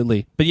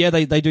 absolutely. But yeah,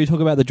 they do talk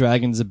about the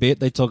dragons a bit.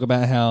 They talk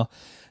about how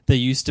there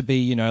used to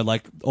be,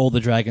 like, all the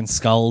dragon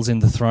skulls in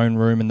the throne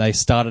room, and they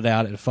started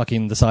out at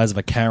fucking the size of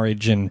a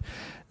carriage, and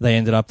they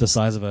ended up the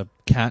size of a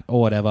cat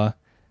or whatever.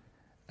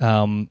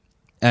 And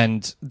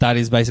that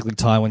is basically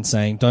Tywin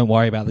saying, "Don't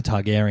worry about the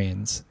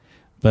Targaryens."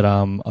 But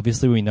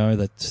obviously we know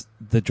that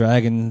the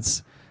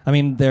dragons, I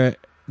mean, they're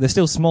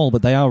still small,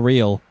 but they are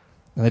real,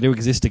 and they do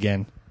exist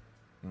again.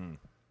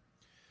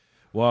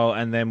 Well,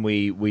 and then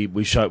we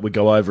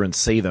go over and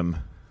see them,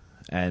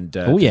 and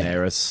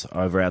Daenerys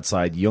over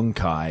outside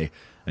Yunkai,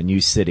 a new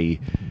city,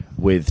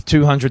 with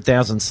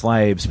 200,000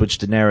 slaves, which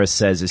Daenerys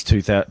says is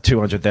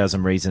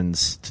 200,000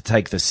 reasons to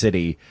take the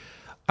city.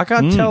 I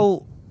can't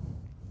tell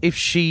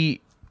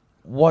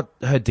what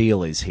her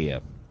deal is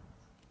here.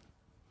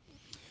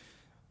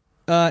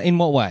 In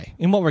what way?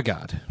 In what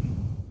regard?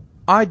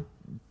 I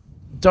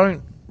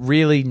don't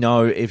really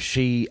know if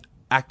she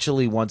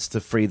actually wants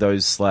to free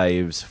those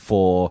slaves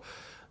for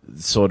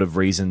sort of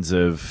reasons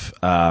of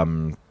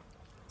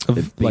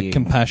like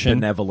compassion,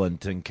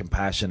 benevolent and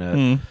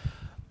compassionate.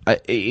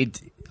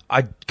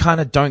 I kind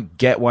of don't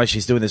get why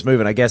she's doing this move,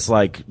 and I guess,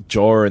 like,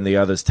 Jorah and the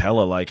others tell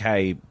her, like,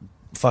 "Hey,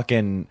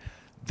 fucking,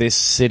 this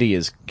city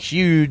is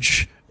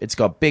huge. It's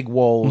got big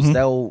walls.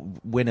 They'll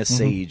win a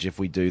siege if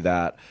we do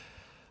that.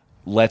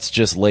 Let's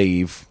just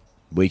leave.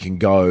 We can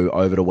go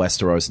over to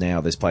Westeros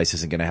now. This place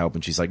isn't going to help."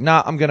 And she's like,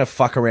 "Nah, I'm going to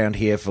fuck around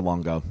here for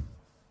longer."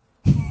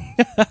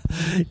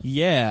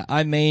 Yeah,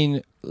 I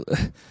mean,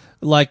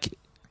 like,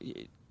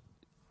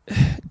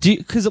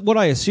 because what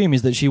I assume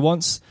is that she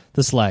wants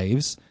the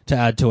slaves to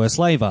add to her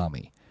slave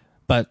army,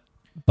 but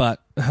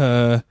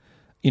her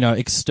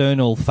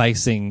external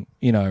facing,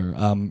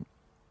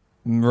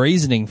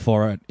 reasoning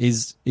for it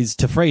is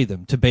to free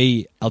them, to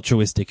be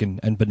altruistic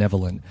and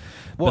benevolent.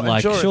 Well, but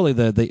like, surely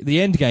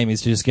the end game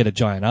is to just get a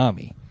giant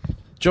army.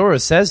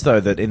 Jorah says, though,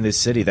 that in this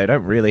city they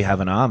don't really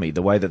have an army.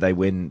 The way that they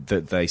win,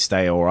 that they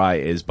stay all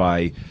right, is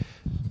by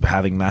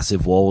having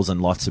massive walls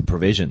and lots of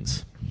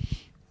provisions.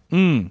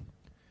 I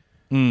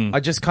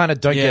just kind of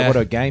don't get what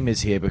her game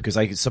is here, because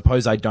I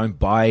suppose I don't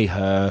buy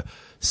her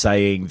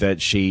saying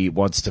that she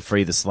wants to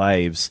free the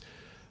slaves,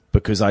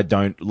 because I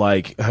don't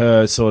like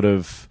her sort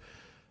of...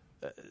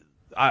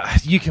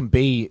 you can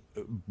be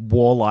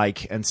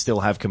warlike and still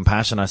have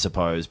compassion, I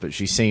suppose, but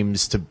she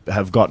seems to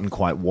have gotten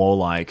quite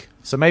warlike.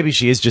 So maybe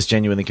she is just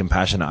genuinely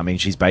compassionate. I mean,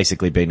 she's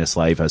basically been a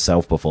slave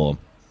herself before.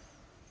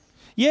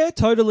 Yeah,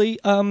 totally.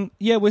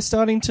 We're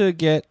starting to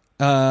get,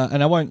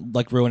 and I won't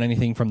like ruin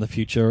anything from the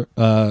future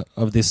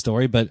of this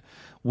story, but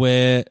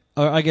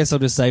I guess I'll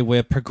just say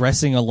we're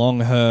progressing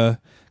along her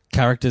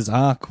character's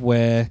arc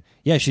where,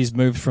 she's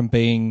moved from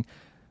being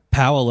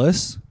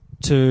powerless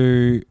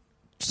to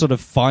sort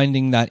of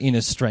finding that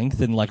inner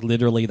strength and like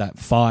literally that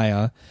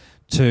fire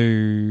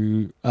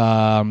to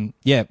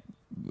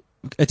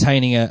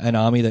attaining an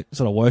army that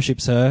sort of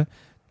worships her.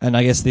 And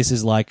I guess this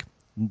is like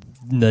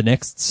the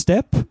next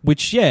step,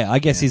 which I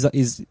guess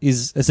is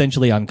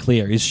essentially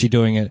unclear. Is she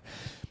doing it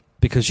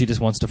because she just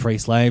wants to free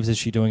slaves? Is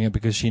she doing it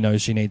because she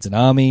knows she needs an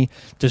army?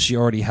 Does she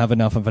already have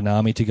enough of an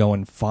army to go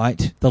and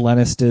fight the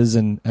Lannisters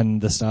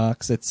and the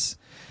Starks? It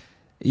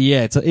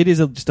is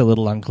just a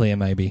little unclear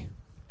maybe.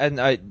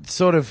 And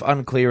sort of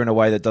unclear in a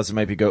way that doesn't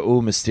make me go,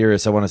 ooh,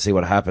 mysterious, I want to see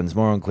what happens.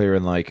 More unclear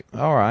in like,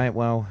 all right,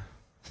 well,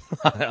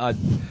 I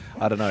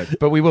don't know.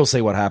 But we will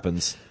see what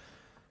happens.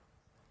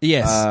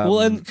 Yes. Well,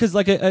 and because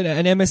like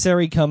an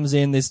emissary comes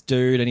in, this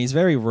dude, and he's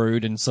very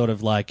rude and sort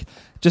of like,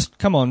 just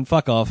come on,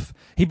 fuck off.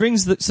 He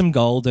brings some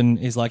gold and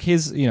is like,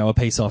 here's, a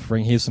peace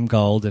offering, here's some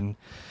gold. And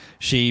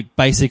she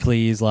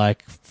basically is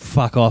like,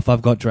 fuck off,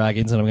 I've got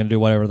dragons and I'm going to do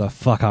whatever the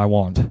fuck I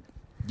want.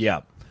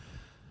 Yeah.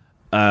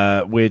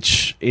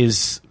 Which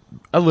is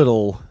a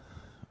little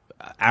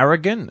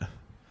arrogant.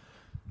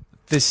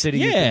 This city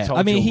you've been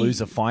told you'll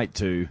lose a fight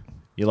to.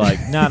 You're like,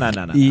 no.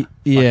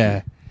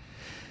 Yeah.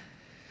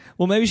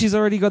 Well, maybe she's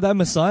already got that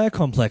messiah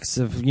complex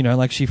of,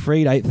 like she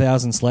freed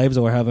 8,000 slaves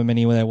or however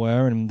many there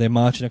were, and they're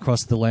marching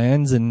across the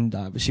lands, and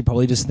she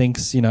probably just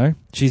thinks,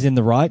 she's in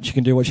the right, she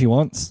can do what she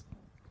wants.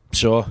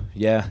 Sure,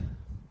 yeah.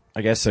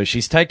 I guess so.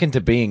 She's taken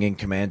to being in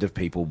command of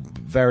people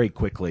very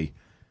quickly.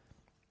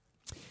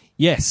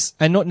 Yes,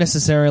 and not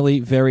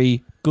necessarily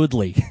very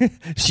goodly.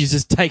 She's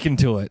just taken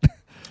to it.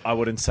 I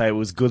wouldn't say it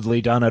was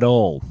goodly done at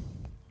all.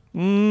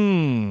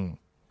 They...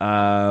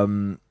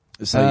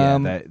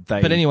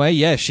 But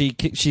anyway, she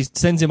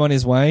sends him on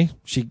his way.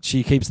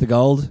 She keeps the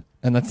gold,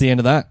 and that's the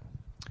end of that.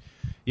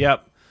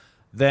 Yep.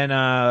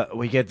 Then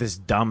we get this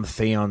dumb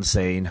Theon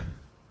scene.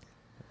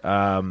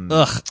 I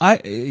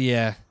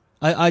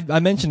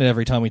mention it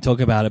every time we talk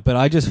about it, but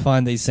I just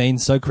find these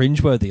scenes so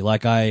cringeworthy.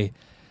 Like I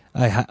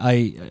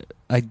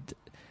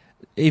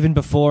even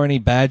before any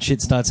bad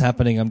shit starts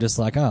happening, I'm just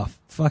like, oh,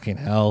 fucking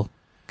hell.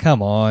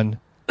 Come on.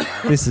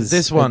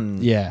 This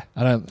one. I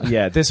don't.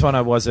 Yeah, this one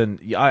I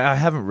wasn't. I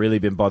haven't really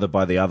been bothered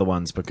by the other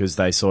ones because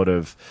they sort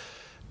of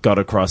got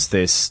across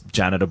this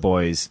janitor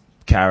boy's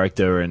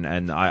character,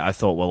 and I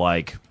thought were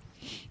like,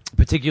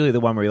 particularly the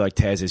one where he like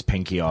tears his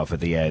pinky off at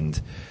the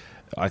end.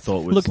 I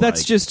thought was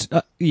that's just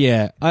I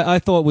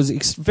thought it was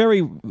very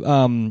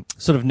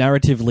sort of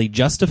narratively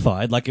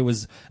justified. Like it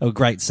was a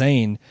great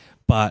scene,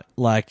 but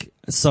like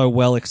so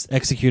well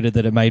executed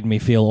that it made me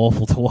feel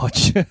awful to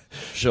watch.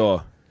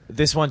 Sure.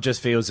 This one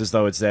just feels as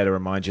though it's there to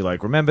remind you,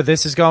 like, remember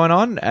this is going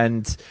on?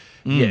 And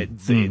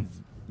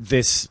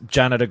this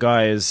janitor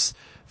guy has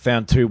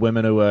found two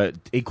women who are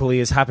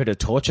equally as happy to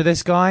torture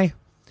this guy.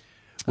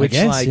 Which,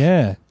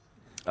 okay,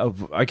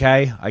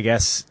 I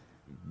guess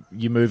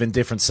you move in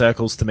different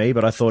circles to me,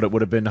 but I thought it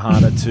would have been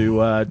harder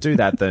to do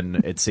that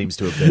than it seems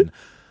to have been.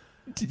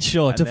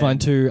 Sure,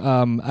 find two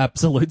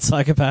absolute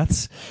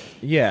psychopaths.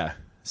 Yeah.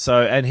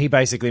 So, and he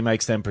basically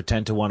makes them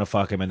pretend to want to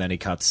fuck him, and then he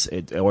cuts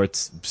it, or it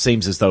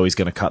seems as though he's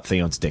going to cut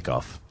Theon's dick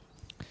off.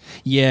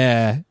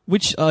 Yeah,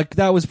 which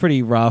that was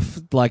pretty rough.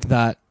 Like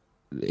that,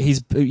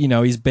 he's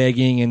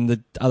begging, and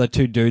the other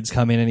two dudes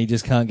come in, and he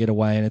just can't get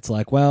away, and it's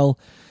like, well,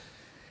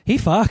 he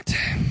fucked.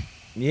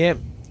 Yeah,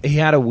 he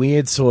had a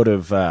weird sort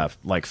of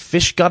like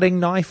fish gutting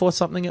knife or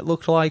something. It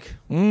looked like.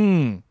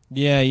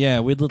 Yeah,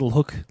 weird little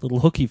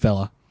hooky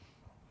fella.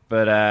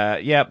 But,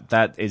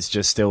 that is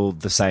just still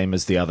the same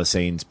as the other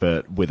scenes,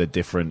 but with a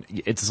different...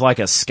 It's like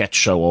a sketch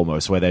show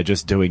almost, where they're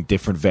just doing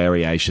different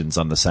variations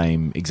on the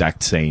same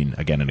exact scene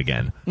again and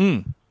again.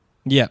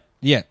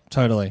 Yeah,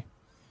 totally.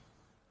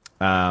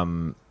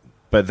 But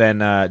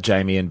then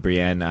Jamie and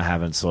Brienne are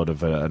having sort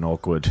of an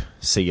awkward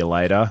see you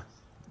later.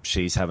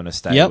 She's having to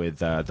stay with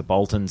the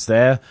Boltons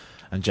there,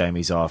 and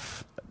Jamie's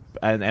off,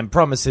 and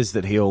promises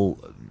that he'll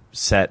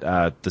set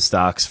the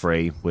Starks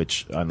free,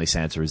 which only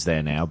Sansa is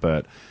there now,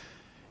 but...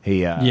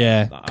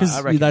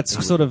 because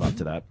that's sort of up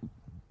to that.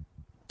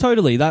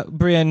 Totally, that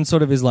Brienne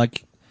sort of is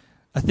like,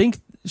 I think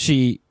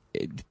she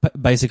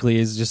basically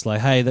is just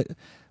like, hey,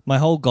 my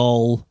whole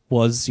goal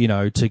was,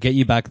 to get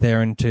you back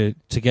there and to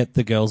get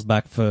the girls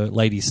back for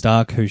Lady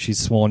Stark, who she's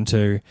sworn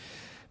to.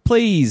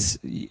 Please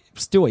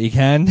do what you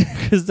can,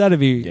 because that'd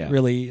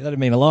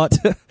mean a lot.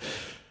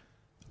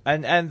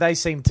 And they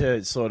seem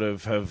to sort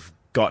of have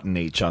gotten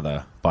each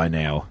other by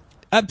now.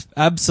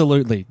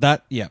 Absolutely.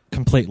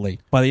 Completely.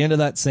 By the end of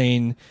that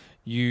scene,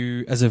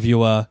 you, as a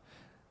viewer,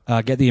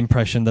 get the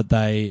impression that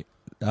they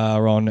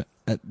are on,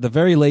 at the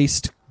very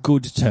least,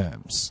 good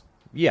terms.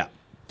 Yeah,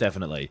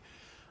 definitely.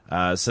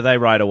 So they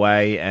ride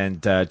away,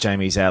 and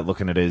Jamie's out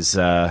looking at his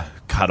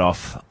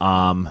cut-off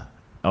arm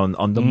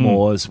on the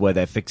moors where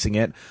they're fixing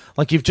it.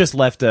 Like, you've just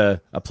left a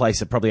place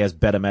that probably has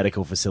better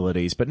medical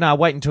facilities, but no,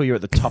 wait until you're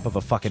at the top of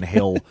a fucking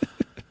hill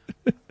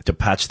to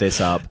patch this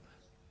up.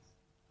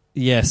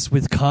 Yes,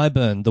 with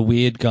Qyburn, the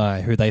weird guy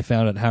who they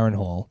found at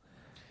Harrenhal.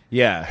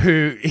 Yeah,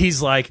 who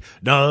he's like,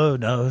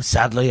 no,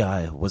 sadly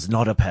I was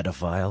not a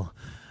pedophile.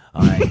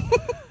 I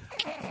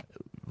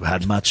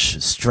had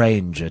much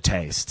stranger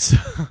tastes.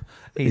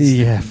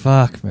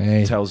 Fuck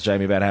me. Tells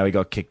Jamie about how he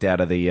got kicked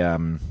out of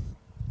the,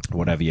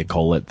 whatever you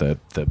call it, the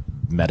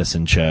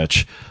medicine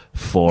church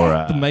for...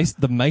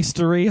 the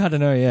Maestery? I don't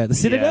know, yeah. The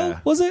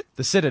Citadel, was it?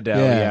 The Citadel,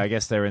 yeah, I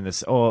guess they're in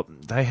this... Or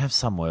they have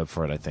some word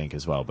for it, I think,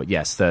 as well. But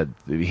yes,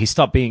 he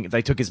stopped being...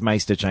 They took his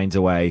Maester chains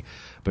away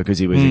because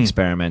he was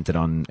experimenting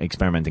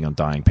on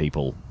dying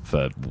people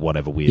for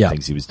whatever weird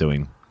things he was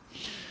doing.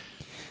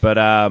 But,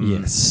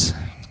 yes.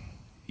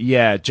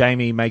 Yeah,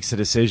 Jamie makes a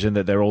decision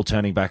that they're all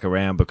turning back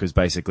around because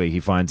basically he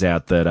finds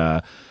out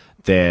that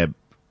they're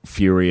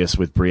furious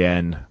with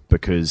Brienne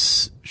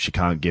because she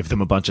can't give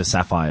them a bunch of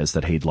sapphires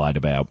that he'd lied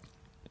about.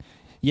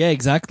 Yeah,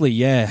 exactly.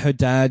 Yeah, her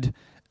dad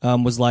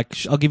was like,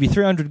 "I'll give you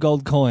 300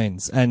 gold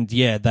coins," and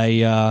yeah,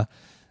 they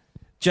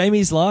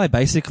Jamie's lie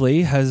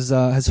basically has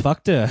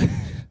fucked her.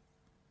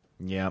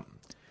 Yeah.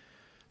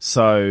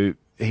 So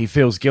he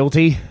feels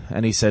guilty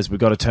and he says, "We've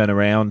got to turn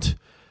around."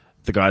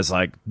 The guy's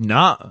like,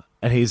 "Nah,"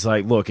 and he's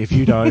like, "Look, if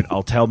you don't,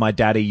 I'll tell my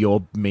daddy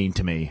you're mean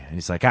to me." And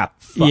he's like, "Ah,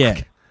 fuck."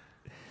 Yeah.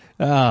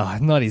 Ah,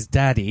 not his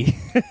daddy.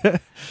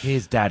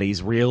 His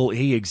daddy's real.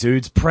 He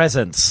exudes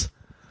presence.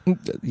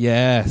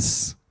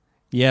 Yes.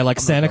 Yeah,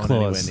 like Santa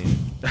Claus.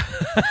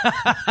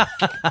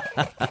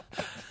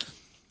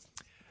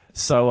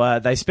 So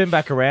they spin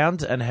back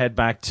around and head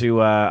back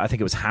to, I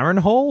think it was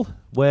Harrenhal,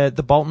 where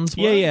the Boltons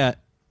were. Yeah.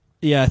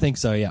 Yeah, I think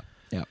so, yeah.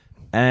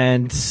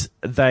 And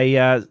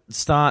they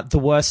start the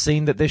worst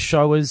scene that this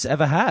show has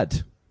ever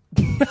had.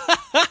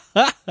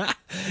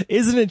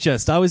 Isn't it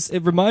just?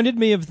 It reminded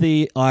me of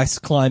the ice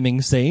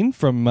climbing scene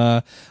from,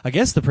 I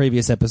guess, the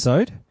previous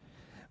episode,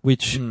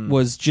 which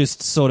was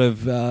just sort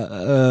of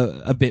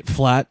a bit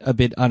flat, a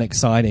bit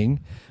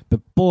unexciting. But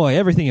boy,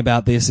 everything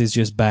about this is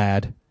just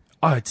bad.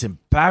 Oh, it's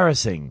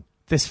embarrassing.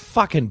 This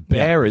fucking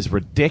bear is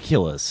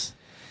ridiculous.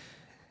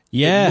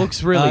 Yeah. It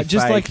looks really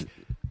just fake. like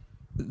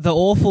the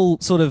awful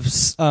sort of,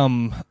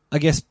 I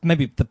guess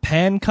maybe the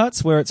pan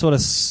cuts where it sort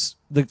of...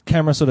 the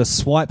camera sort of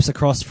swipes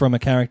across from a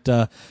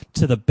character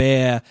to the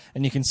bear,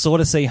 and you can sort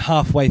of see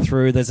halfway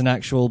through there's an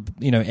actual,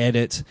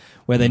 edit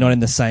where they're not in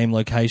the same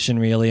location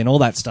really, and all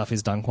that stuff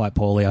is done quite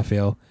poorly, I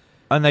feel.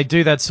 And they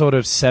do that sort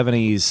of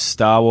 70s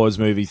Star Wars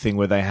movie thing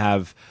where they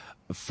have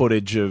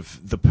footage of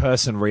the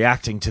person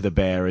reacting to the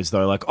bear as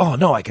though like, oh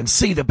no, I can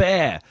see the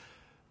bear.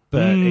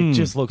 But it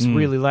just looks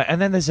really like...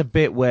 And then there's a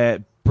bit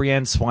where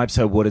Brienne swipes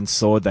her wooden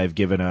sword they've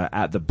given her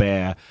at the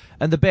bear,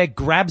 and the bear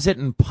grabs it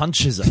and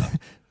punches her.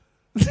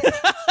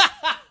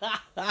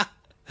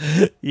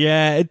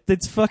 Yeah,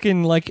 it's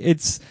fucking like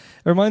it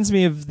reminds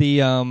me of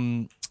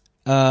the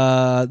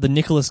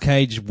Nicolas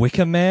Cage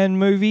Wicker Man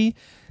movie.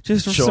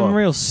 Just some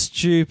real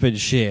stupid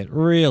shit,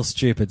 real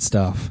stupid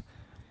stuff.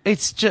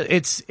 It's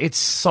just it's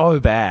so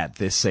bad,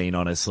 this scene,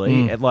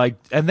 honestly.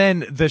 And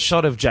then the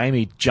shot of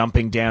Jamie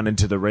jumping down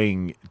into the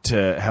ring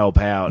to help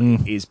out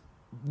is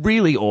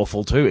really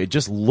awful too. It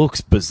just looks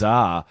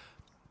bizarre.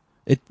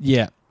 It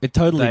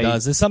totally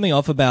does. There's something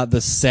off about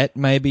the set,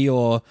 maybe,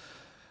 or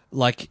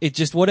like it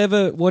just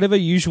whatever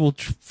usual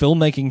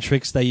filmmaking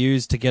tricks they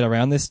use to get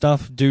around this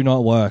stuff do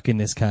not work in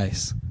this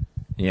case.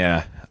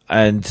 Yeah,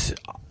 and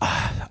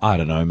I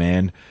don't know,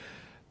 man.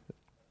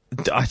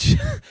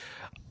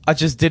 I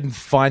just didn't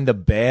find the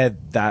bear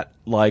that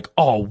like,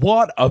 oh,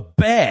 what a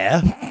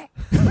bear.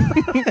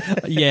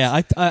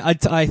 Yeah,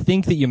 I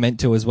think that you're meant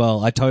to as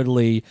well. I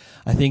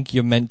think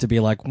you're meant to be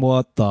like,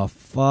 what the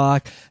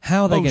fuck?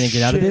 How are they going to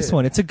get out of this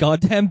one? It's a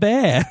goddamn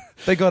bear.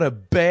 They got a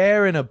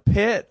bear in a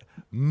pit?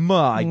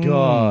 My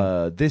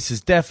God. This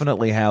is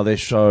definitely how this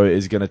show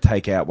is going to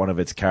take out one of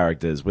its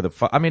characters with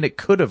I mean, it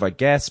could have, I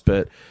guess,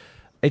 but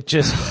it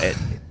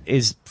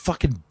is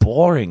fucking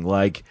boring.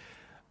 Like,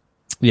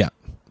 yeah.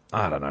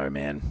 I don't know,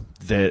 man.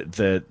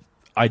 The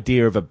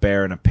idea of a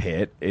bear in a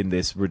pit in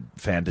this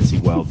fantasy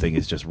world thing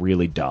is just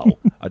really dull.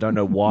 I don't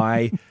know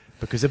why,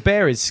 because a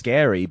bear is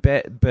scary,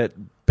 but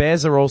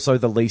bears are also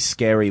the least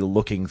scary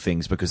looking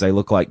things because they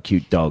look like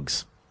cute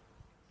dogs.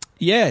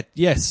 Yeah,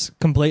 yes,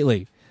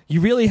 completely.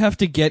 you really have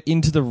to get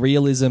into the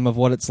realism of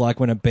what it's like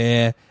when a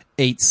bear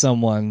eats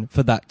someone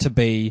for that to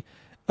be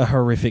a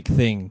horrific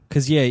thing.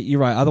 Because, yeah, you're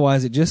right.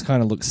 Otherwise, it just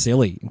kind of looks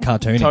silly and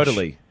cartoonish.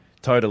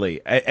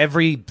 Totally.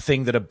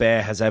 Everything that a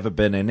bear has ever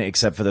been in,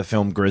 except for the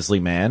film Grizzly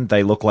Man,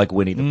 they look like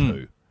Winnie the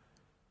Pooh.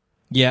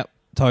 Yep,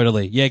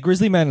 totally. Yeah,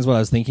 Grizzly Man is what I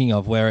was thinking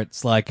of, where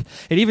it's like,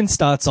 it even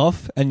starts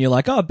off and you're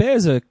like, oh,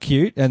 bears are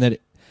cute. And then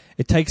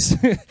it takes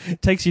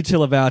takes you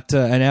till about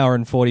an hour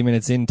and 40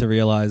 minutes in to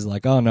realize,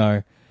 like, oh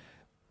no,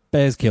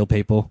 bears kill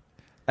people.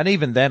 And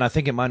even then, I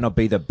think it might not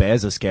be that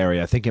bears are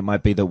scary. I think it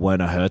might be that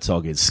Werner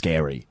Herzog is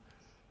scary.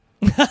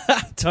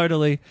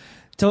 Totally.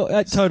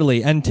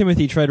 Totally. And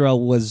Timothy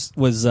Treadwell was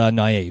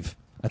naive.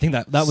 I think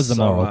that was the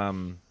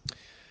moral.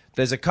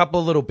 There's a couple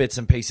of little bits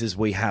and pieces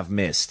we have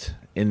missed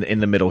in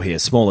the middle here,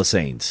 smaller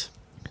scenes.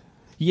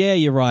 Yeah,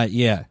 you're right.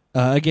 Yeah.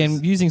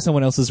 Again, using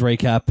someone else's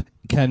recap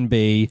can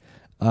be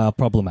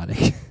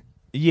problematic.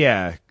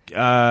 Yeah,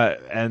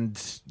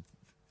 and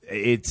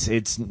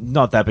it's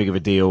not that big of a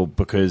deal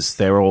because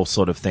they're all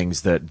sort of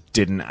things that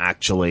didn't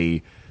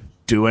actually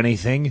do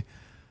anything.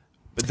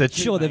 But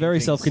sure, they're very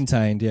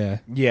self-contained, yeah.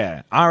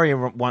 Yeah. Arya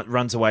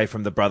runs away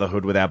from the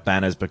Brotherhood without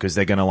banners because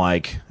they're going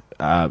to,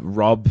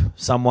 rob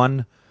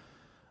someone.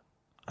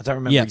 I don't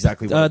remember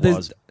exactly what it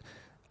was.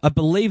 I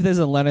believe there's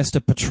a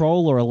Lannister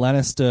patrol or a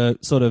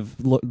Lannister sort of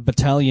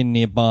battalion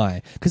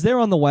nearby. Because they're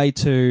on the way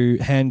to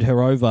hand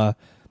her over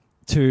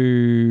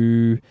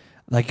to...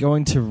 Like,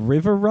 going to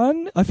River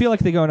Run? I feel like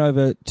they're going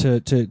over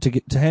to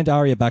hand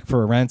Arya back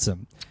for a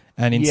ransom.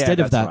 And instead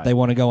of that, they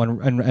want to go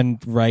and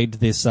raid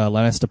this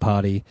Lannister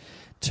party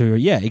to,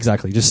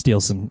 just steal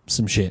some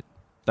shit.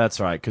 That's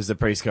right, because the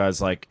priest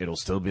guy's like, it'll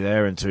still be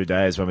there in 2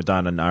 days when we're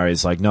done. And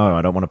Arya's like, no,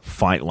 I don't want to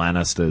fight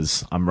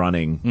Lannisters. I'm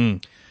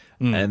running.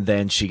 And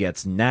then she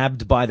gets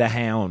nabbed by the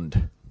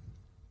Hound.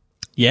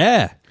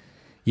 Yeah.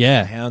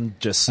 The Hound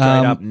just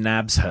straight up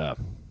nabs her.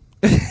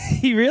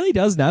 He really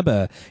does nab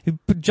her. He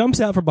jumps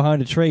out from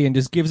behind a tree and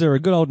just gives her a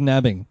good old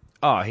nabbing.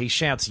 Oh, he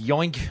shouts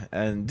yoink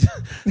and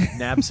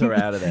nabs her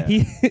out of there.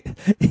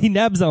 He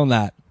nabs on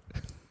that.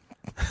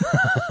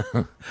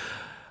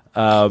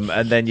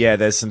 And then,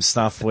 there's some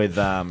stuff with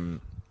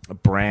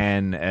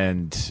Bran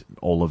and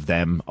all of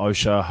them.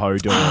 Osha,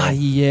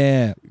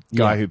 Hodor.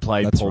 Guy who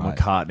played Paul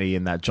McCartney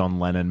in that John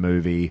Lennon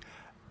movie.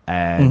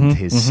 And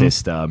his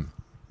sister.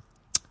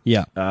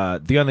 Yeah.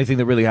 The only thing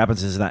that really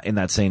happens is that in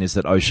that scene is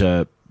that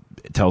Osha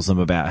tells them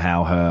about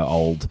how her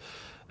old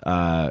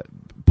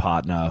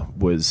partner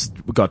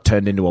got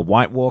turned into a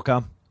White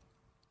Walker.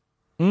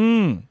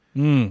 And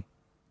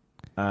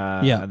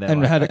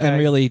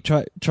really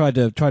tried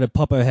to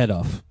pop her head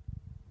off.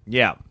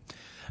 Yeah.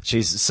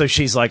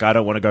 She's like, I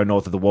don't want to go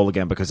north of the wall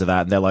again because of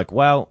that. And they're like,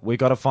 well, we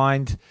got to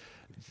find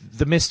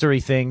the mystery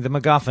thing, the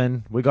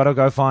MacGuffin. We got to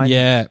go find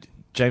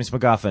James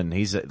MacGuffin.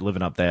 He's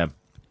living up there.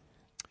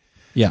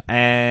 Yeah.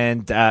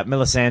 And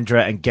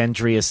Melisandre and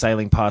Gendry are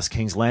sailing past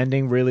King's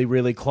Landing really,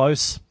 really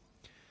close.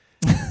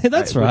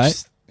 That's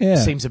right. Yeah.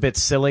 Seems a bit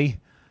silly.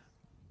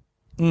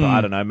 But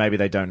I don't know, maybe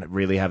they don't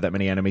really have that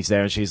many enemies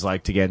there. And she's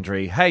like to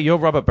Gendry, hey, you're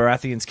Robert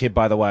Baratheon's kid,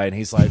 by the way. And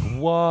he's like,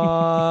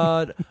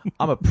 what?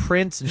 I'm a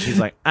prince? And she's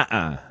like,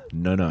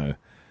 no.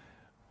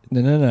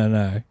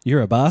 No.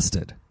 You're a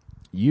bastard.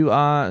 You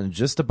are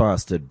just a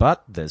bastard,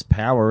 but there's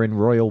power in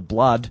royal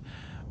blood.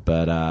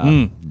 But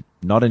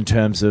not in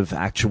terms of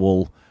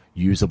actual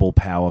usable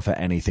power for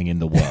anything in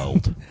the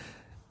world.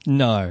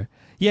 No.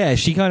 Yeah,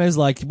 she kind of is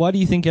like, why do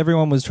you think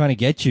everyone was trying to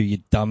get you, you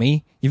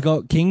dummy? You've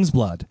got king's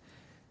blood.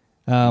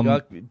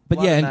 Blood in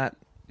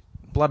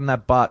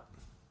that butt.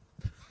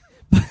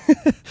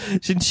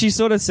 She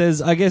sort of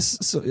says, I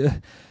guess,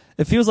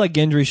 it feels like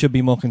Gendry should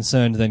be more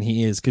concerned than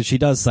he is, because she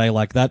does say,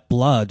 like, that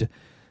blood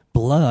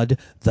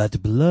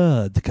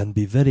can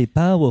be very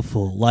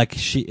powerful. Like,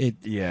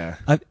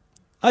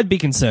 I'd be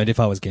concerned if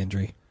I was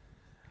Gendry.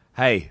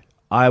 Hey,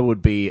 I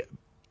would be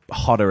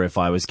hotter if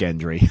I was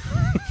Gendry.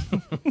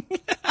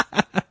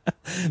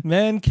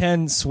 Man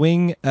can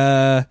swing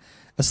a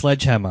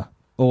sledgehammer.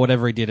 Or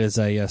whatever he did as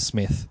a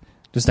smith.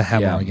 Just a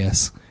hammer, I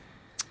guess.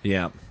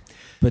 Yeah.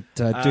 But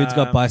dude's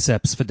got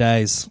biceps for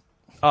days.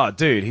 Oh,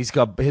 dude,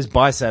 his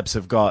biceps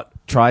have got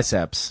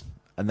triceps,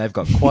 and they've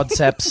got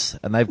quadceps,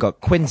 and they've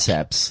got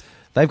quinceps.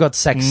 They've got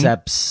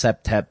sexceps,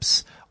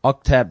 septeps,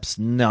 octeps,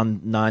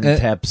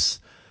 nineteps.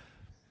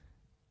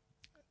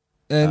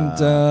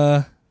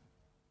 And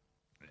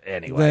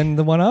anyway. Then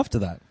the one after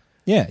that.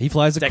 Yeah, he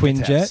flies a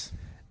Quinjet.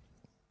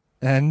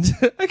 And,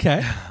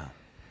 okay.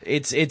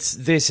 This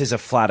is a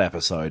flat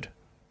episode.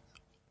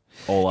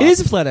 It is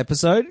a flat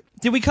episode.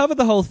 Did we cover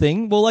the whole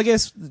thing? Well, I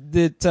guess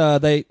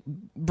that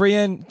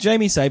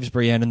Jaime saves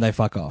Brienne and they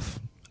fuck off.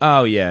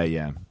 Oh, yeah.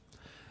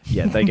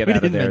 Yeah, they get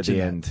out of there at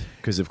the end.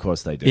 Because of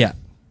course they do. Yeah.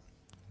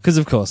 Because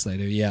of course they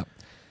do, yeah.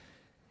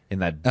 In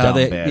that dumb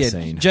bear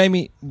scene.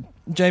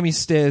 Jaime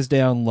stares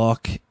down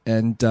Locke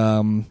and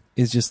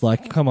is just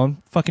like, come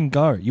on, fucking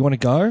go. You want to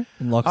go?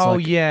 And Locke's like, all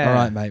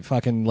right, mate,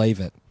 fucking leave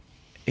it.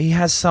 He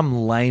has some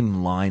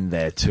lame line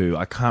there too.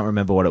 I can't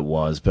remember what it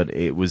was, but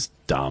it was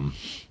dumb.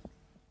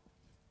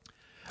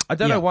 I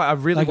don't know why. I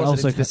really Like, wasn't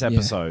also into this yeah.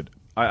 episode.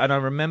 And I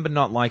remember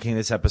not liking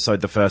this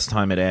episode the first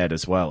time it aired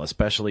as well,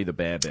 especially the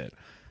bear bit.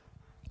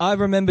 I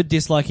remember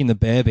disliking the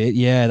bear bit.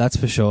 Yeah, that's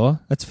for sure.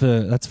 That's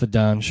for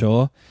darn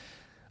sure.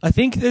 I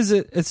think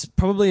it's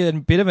probably a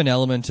bit of an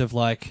element of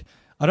like,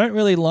 I don't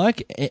really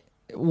like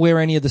where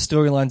any of the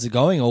storylines are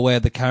going or where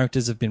the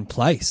characters have been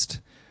placed.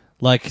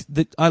 Like,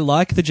 I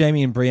like the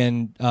Jamie and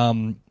Brienne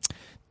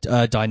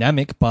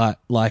dynamic, but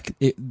like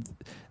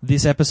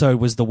this episode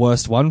was the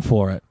worst one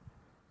for it.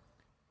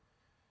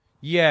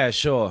 Yeah,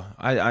 sure.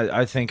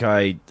 I think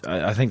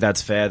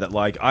that's fair. That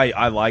like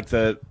I like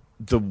the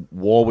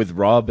war with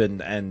Rob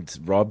and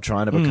Rob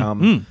trying to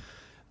become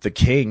the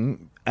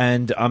king,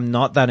 and I'm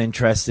not that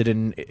interested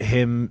in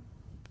him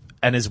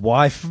and his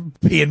wife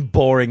being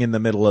boring in the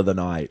middle of the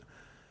night.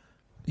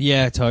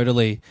 Yeah,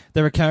 totally.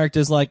 There are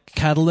characters like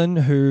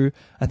Catelyn who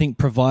I think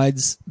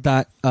provides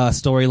that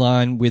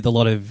storyline with a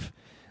lot of,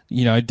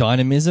 you know,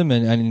 dynamism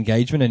and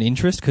engagement and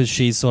interest because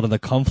she's sort of the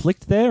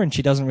conflict there and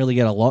she doesn't really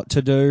get a lot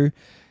to do.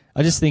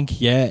 I just think,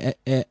 yeah,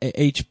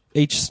 each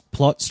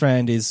plot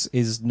strand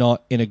is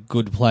not in a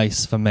good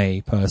place for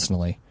me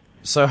personally.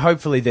 So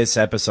hopefully this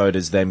episode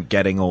is them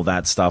getting all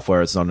that stuff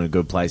where it's not in a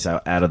good place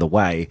out of the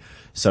way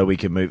so we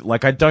can move.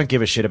 Like, I don't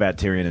give a shit about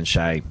Tyrion and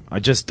Shay. I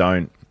just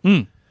don't.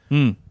 Yeah.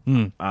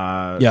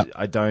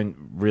 I don't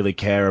really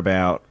care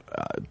about,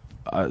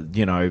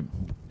 you know,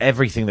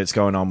 everything that's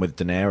going on with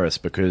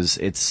Daenerys because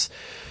it's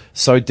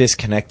so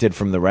disconnected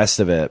from the rest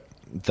of it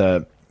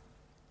that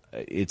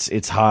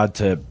it's hard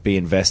to be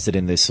invested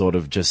in this sort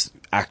of just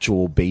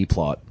actual B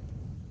plot.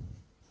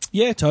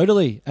 Yeah,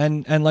 totally.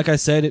 And like I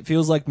said, it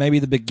feels like maybe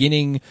the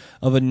beginning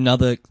of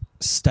another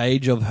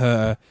stage of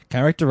her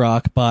character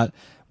arc, but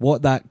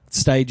what that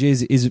stage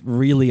is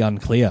really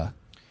unclear.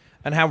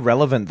 And how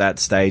relevant that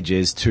stage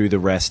is to the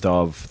rest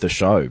of the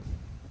show.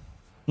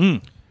 Yeah,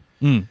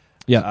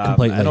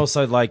 completely. And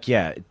also, like,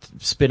 yeah,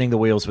 spinning the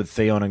wheels with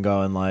Theon and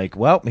going like,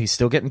 well, he's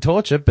still getting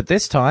tortured, but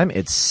this time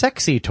it's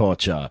sexy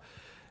torture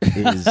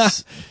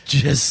is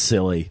just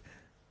silly.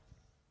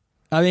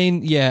 I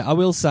mean, yeah, I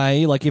will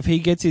say, like, if he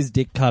gets his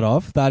dick cut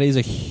off, that is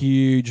a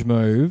huge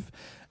move,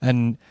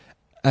 and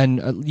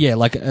yeah,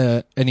 like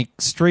an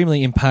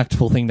extremely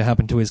impactful thing to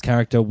happen to his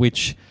character,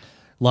 which,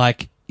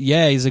 like,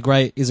 yeah, is a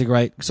great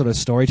sort of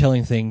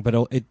storytelling thing,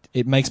 but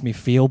it makes me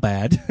feel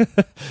bad.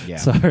 Yeah.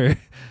 So,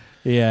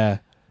 yeah.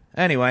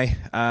 Anyway,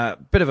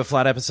 bit of a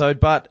flat episode,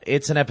 but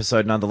it's an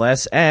episode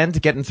nonetheless,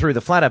 and getting through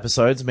the flat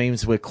episodes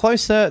means we're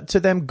closer to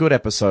them good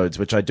episodes,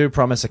 which I do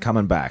promise are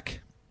coming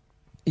back.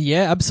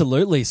 Yeah,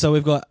 absolutely. So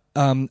we've got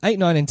 8,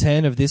 9, and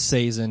 10 of this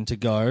season to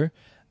go.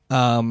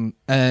 Yeah,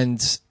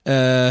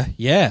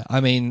 I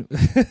mean,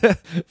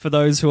 for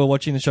those who are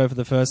watching the show for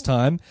the first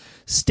time,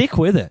 stick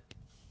with it.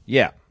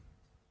 Yeah.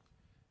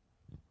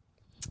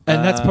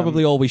 And that's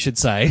probably all we should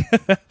say.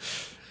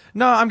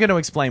 No, I'm going to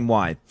explain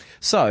why.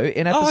 So,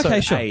 in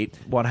episode 8,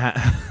 what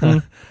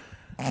happened...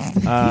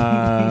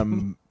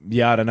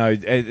 yeah, I don't know.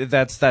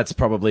 That's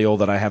probably all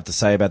that I have to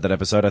say about that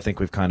episode. I think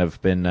we've kind of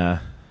been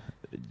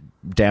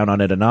down on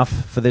it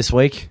enough for this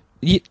week.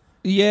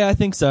 Yeah, I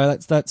think so.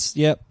 That's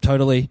yep,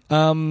 totally.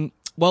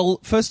 Well,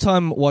 first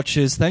time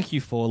watchers, thank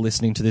you for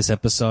listening to this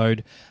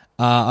episode.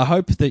 I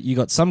hope that you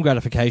got some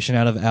gratification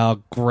out of our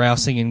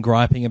grousing and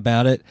griping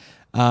about it.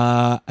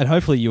 And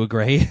hopefully you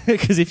agree,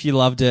 because if you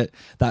loved it,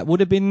 that would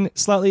have been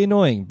slightly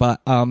annoying.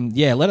 But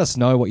yeah, let us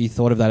know what you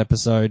thought of that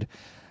episode.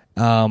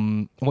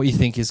 What you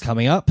think is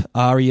coming up.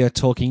 Aria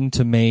talking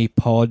to me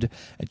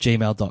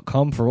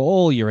pod@gmail.com for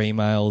all your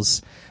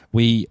emails.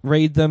 We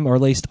read them, or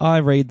at least I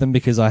read them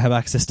because I have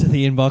access to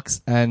the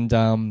inbox.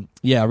 And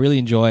yeah, I really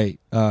enjoy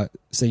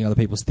seeing other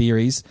people's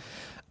theories.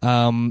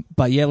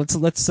 But yeah, let's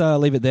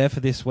leave it there for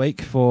this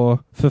week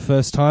for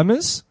first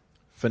timers.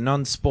 For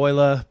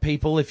non-spoiler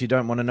people, if you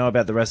don't want to know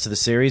about the rest of the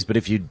series, but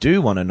if you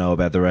do want to know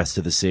about the rest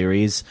of the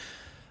series,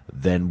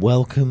 then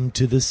welcome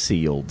to the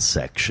sealed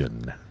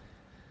section.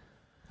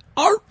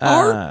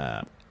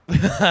 As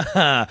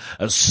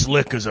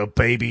slick as a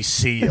baby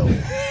seal.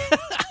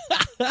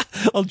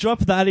 I'll drop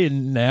that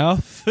in now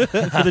for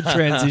the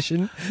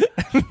transition.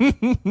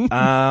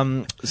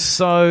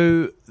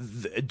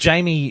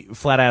 Jamie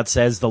flat out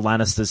says the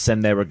Lannisters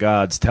send their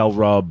regards. Tell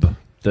Rob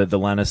that the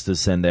Lannisters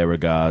send their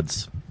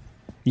regards.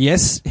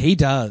 Yes, he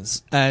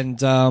does. And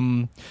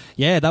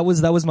yeah, that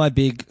was my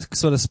big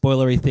sort of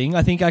spoilery thing.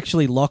 I think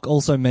actually Locke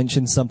also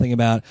mentioned something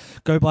about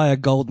go buy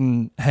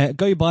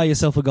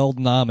yourself a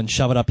golden arm and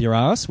shove it up your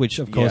ass, which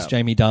of course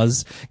Jamie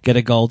does get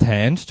a gold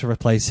hand to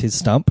replace his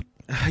stump.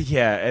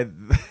 Yeah,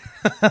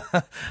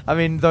 I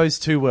mean, those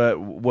two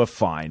were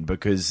fine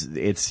because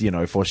it's, you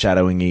know,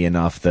 foreshadowing-y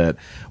enough that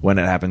when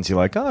it happens, you're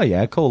like, oh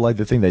yeah, cool, like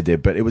the thing they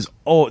did. But it was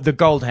the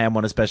gold hand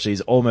one especially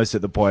is almost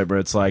at the point where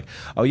it's like,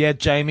 oh yeah,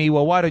 Jamie,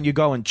 well, why don't you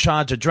go and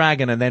charge a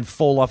dragon and then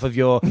fall off of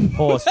your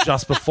horse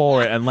just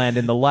before it and land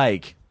in the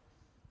lake?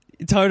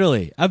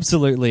 Totally,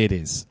 absolutely, it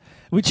is.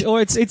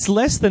 It's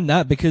less than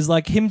that because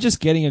like him just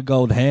getting a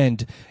gold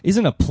hand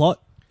isn't a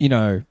plot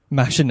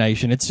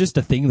machination. It's just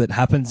a thing that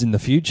happens in the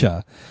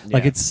future.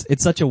 Like Yeah.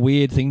 it's such a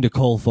weird thing to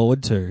call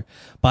forward to.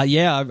 But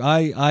yeah,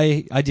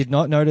 I did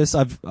not notice.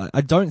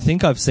 I don't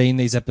think I've seen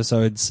these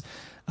episodes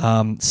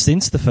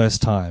since the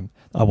first time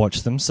I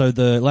watched them. So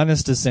the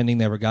Lannisters sending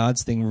their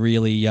regards thing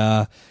really,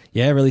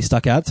 really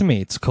stuck out to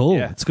me. It's cool.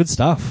 Yeah. It's good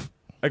stuff.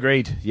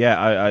 Agreed. Yeah,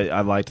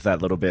 I liked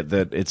that little bit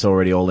that it's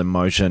already all in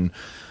motion.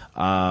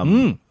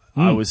 I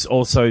was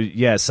also,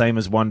 same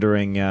as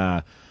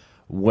wondering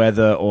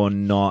whether or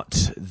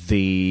not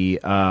the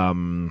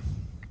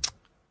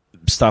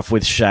stuff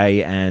with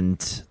Shay and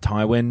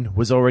Tywin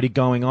was already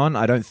going on.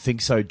 I don't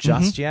think so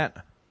just yet.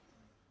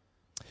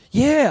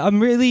 Yeah,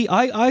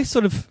 I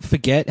sort of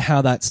forget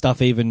how that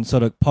stuff even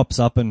sort of pops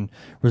up and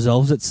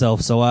resolves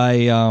itself. So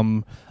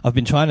I've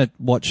been trying to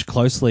watch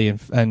closely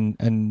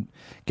and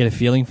get a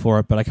feeling for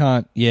it, but I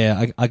can't.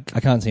 Yeah, I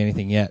can't see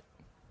anything yet.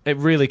 It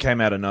really came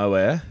out of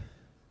nowhere.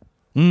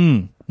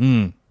 What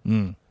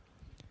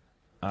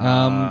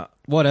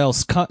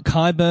else?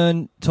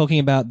 Qyburn talking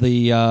about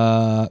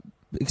the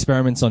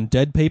experiments on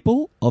dead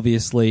people.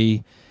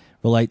 Obviously,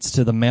 relates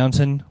to the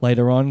Mountain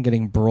later on,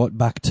 getting brought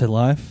back to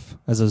life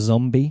as a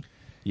zombie.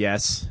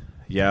 Yes.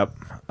 Yep.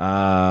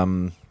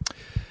 And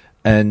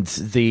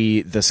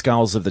the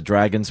skulls of the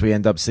dragons we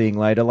end up seeing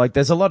later. Like,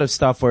 there's a lot of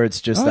stuff where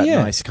it's just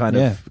nice kind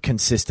of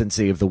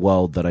consistency of the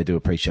world that I do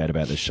appreciate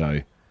about this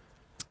show.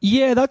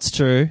 Yeah, that's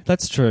true.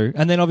 That's true.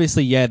 And then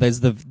obviously, there's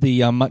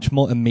the much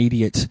more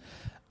immediate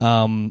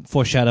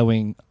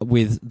foreshadowing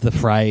with the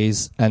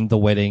phrase and the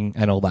wedding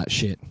and all that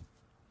shit.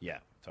 Yeah,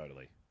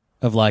 totally.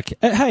 Of like,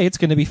 hey, it's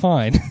going to be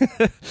fine.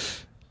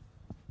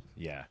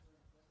 Yeah.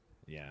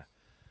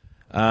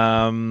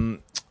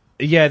 Them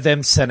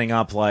setting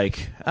up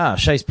like,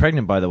 Shay's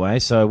pregnant, by the way,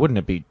 so wouldn't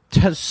it be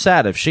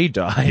sad if she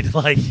died?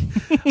 Like,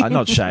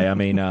 not Shay, I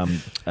mean,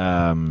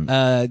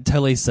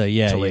 Talisa,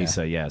 yeah.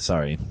 Talisa, yeah,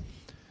 sorry.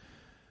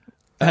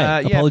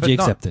 Hey, apology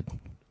accepted.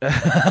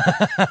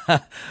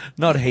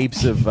 Not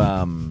heaps of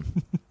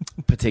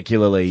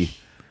particularly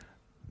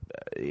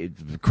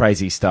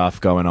crazy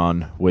stuff going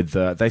on with.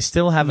 They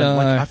still haven't. No.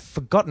 Like, I've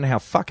forgotten how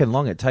fucking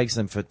long it takes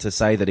them to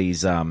say that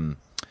he's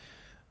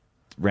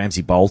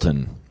Ramsay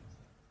Bolton.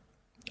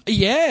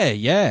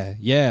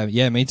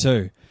 Yeah. Me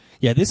too.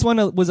 Yeah, this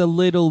one was a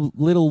little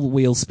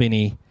wheel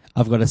spinny,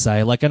 I've got to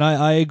say. Like, and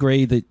I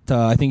agree that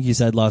I think you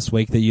said last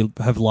week that you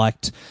have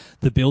liked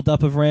the build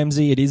up of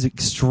Ramsay. It is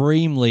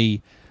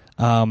extremely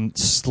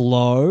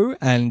slow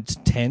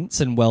and tense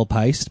and well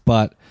paced,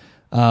 but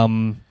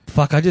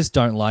fuck, I just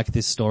don't like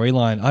this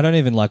storyline. I don't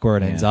even like where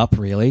it ends up,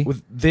 really.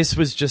 This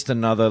was just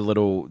another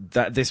little.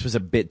 This was a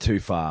bit too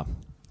far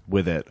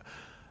with it.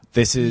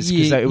 This is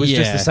because it was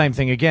just the same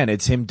thing again.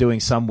 It's him doing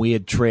some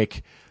weird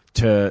trick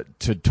to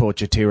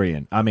torture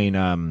Tyrion. I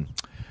mean,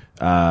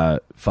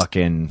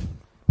 fucking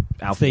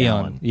Alfie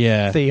Allen.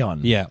 Yeah,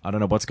 Theon. Yeah, I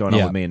don't know what's going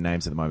on with me and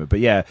names at the moment, but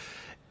yeah.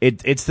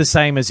 It's the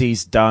same as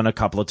he's done a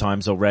couple of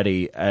times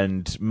already,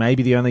 and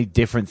maybe the only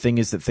different thing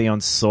is that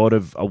Theon's sort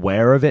of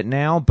aware of it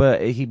now,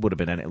 but he would have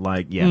been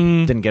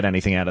didn't get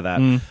anything out of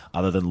that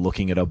other than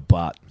looking at a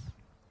butt.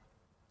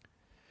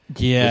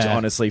 Yeah. Which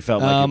honestly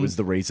felt like it was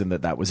the reason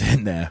that was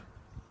in there.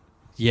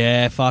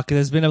 Yeah, fuck.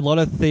 There's been a lot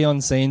of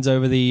Theon scenes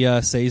over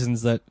the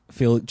seasons that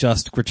feel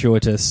just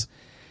gratuitous.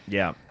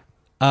 Yeah.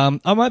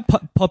 I might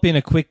pop in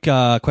a quick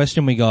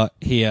question we got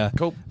here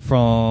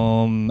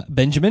from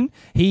Benjamin.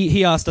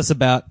 He asked us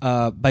about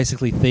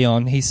basically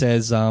Theon. He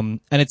says, and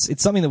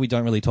it's something that we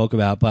don't really talk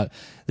about, but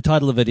the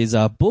title of it is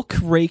Book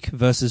Reek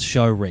versus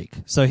Show Reek.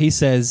 So he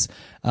says,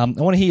 I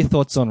want to hear your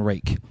thoughts on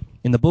Reek.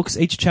 In the books,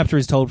 each chapter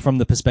is told from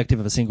the perspective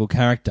of a single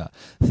character.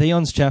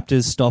 Theon's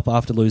chapters stop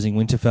after losing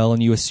Winterfell,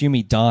 and you assume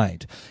he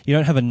died. You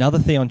don't have another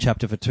Theon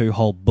chapter for 2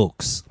 whole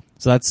books.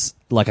 So that's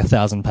like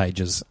 1,000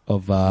 pages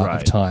of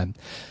time.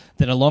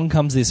 Then along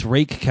comes this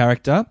Reek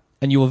character,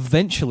 and you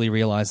eventually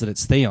realize that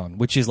it's Theon,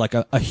 which is like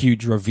a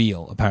huge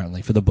reveal,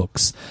 apparently, for the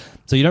books.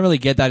 So you don't really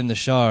get that in the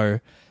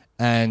show.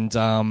 And,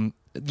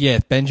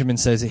 Benjamin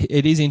says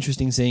it is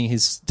interesting seeing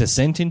his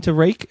descent into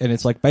Reek, and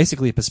it's like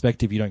basically a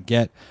perspective you don't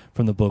get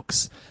from the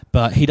books.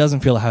 But he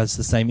doesn't feel it has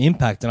the same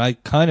impact. And I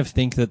kind of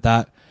think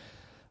that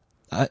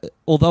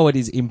although it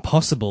is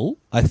impossible,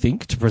 I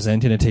think, to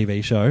present in a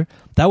TV show,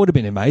 that would have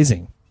been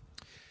amazing.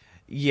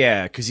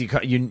 Yeah, because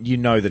you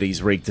know that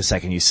he's Reek the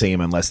second you see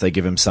him, unless they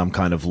give him some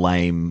kind of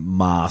lame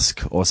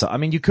mask or so. I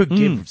mean, you could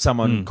give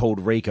someone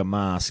called Reek a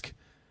mask.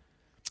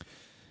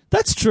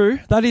 That's true.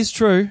 That is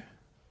true.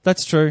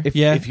 That's true. If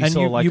you and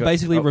saw like you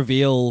basically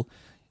reveal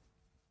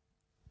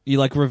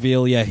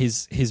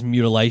his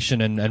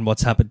mutilation and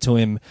what's happened to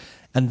him,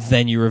 and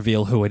then you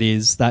reveal who it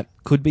is. That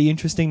could be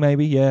interesting,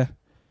 maybe. Yeah.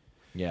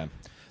 Yeah,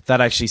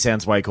 that actually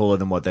sounds way cooler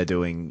than what they're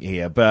doing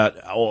here.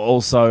 But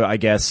also, I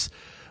guess,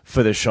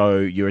 for the show,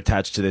 you're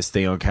attached to this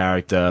Theon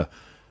character,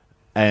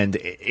 and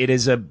it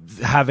is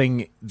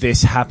having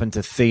this happen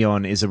to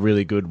Theon is a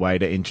really good way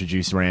to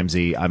introduce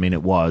Ramsay. I mean,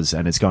 it was,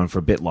 and it's going for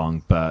a bit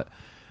long, but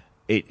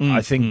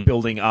I think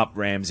building up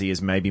Ramsay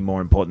is maybe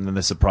more important than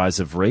the surprise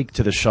of Reek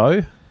to the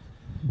show.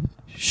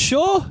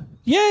 Sure.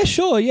 Yeah,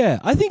 sure, yeah.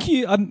 I think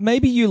you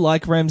maybe you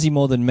like Ramsay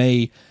more than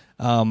me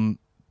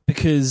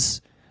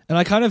because, and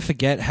I kind of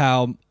forget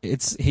how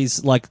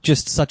he's like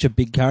just such a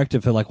big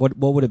character for like what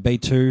would it be,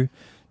 two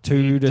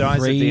to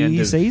dies at the end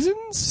three of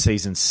seasons?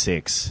 Season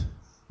 6.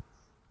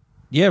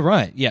 Yeah,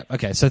 right. Yeah,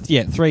 okay. So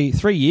yeah, 3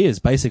 years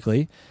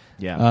basically.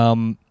 Yeah.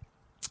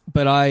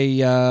 But I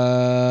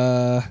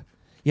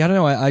don't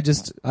know.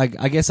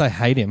 I guess I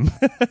hate him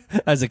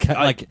as a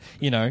like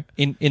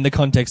in the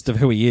context of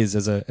who he is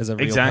as a real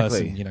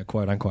Exactly. person,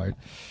 quote unquote.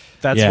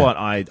 That's Yeah. what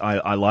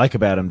I like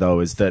about him, though,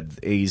 is that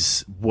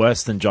he's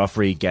worse than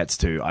Joffrey gets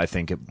to, I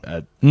think,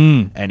 at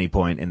any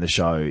point in the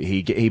show.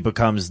 He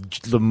becomes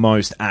the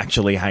most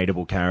actually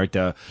hateable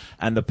character,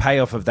 and the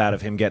payoff of that,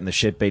 of him getting the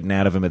shit beaten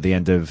out of him at the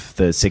end of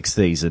the 6th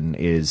season,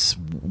 is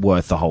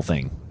worth the whole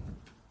thing.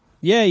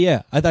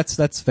 Yeah.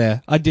 That's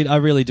fair. I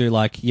really do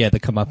like, the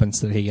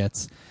comeuppance that he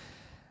gets.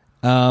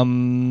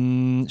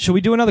 Shall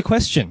we do another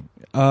question?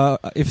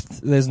 If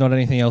there's not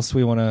anything else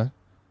we want to...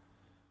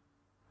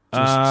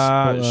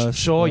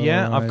 Sure,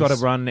 yeah. I've got to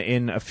run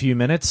in a few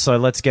minutes, so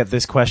let's get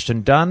this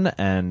question done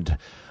and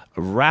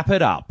wrap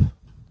it up.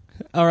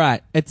 All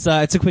right, it's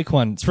a quick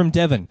one. It's from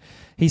Devon.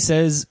 He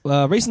says,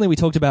 recently we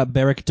talked about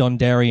Beric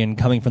Dondarrion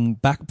coming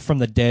back from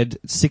the dead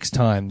 6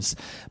 times,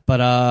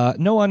 but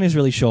no one is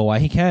really sure why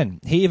he can.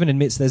 He even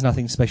admits there's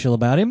nothing special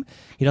about him.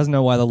 He doesn't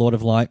know why the Lord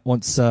of Light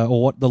wants,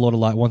 or what the Lord of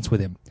Light wants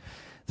with him.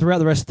 Throughout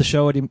the rest of the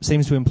show, it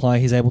seems to imply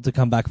he's able to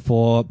come back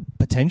for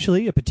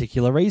potentially a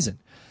particular reason.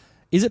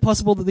 Is it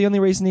possible that the only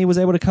reason he was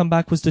able to come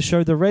back was to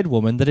show the Red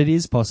Woman that it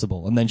is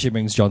possible? And then she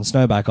brings Jon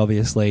Snow back,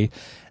 obviously,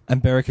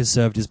 and Beric has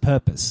served his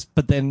purpose.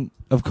 But then,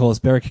 of course,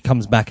 Beric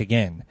comes back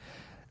again.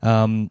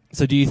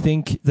 So do you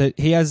think that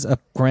he has a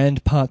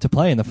grand part to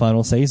play in the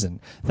final season?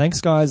 Thanks,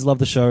 guys. Love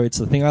the show. It's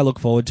the thing I look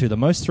forward to the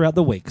most throughout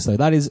the week. So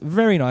that is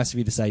very nice of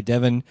you to say,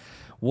 Devon.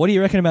 What do you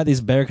reckon about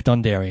this Beric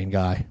Dondarrion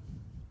guy?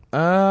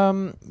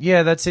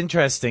 Yeah, that's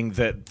interesting.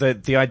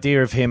 That the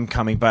idea of him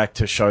coming back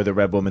to show the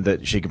Red Woman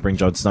that she can bring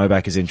Jon Snow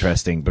back is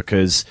interesting,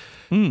 because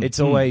it's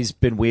always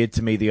been weird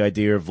to me, the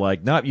idea of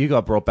like, nope, you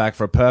got brought back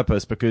for a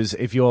purpose, because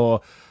if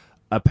you're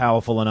a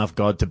powerful enough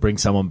god to bring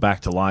someone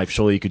back to life,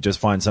 surely you could just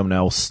find someone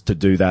else to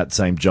do that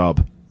same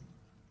job.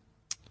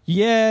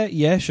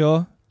 Yeah,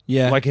 sure.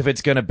 Yeah. Like, if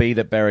it's going to be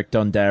that Beric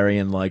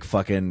Dondarrion, like,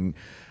 fucking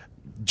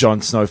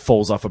Jon Snow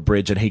falls off a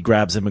bridge and he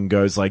grabs him and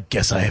goes, like,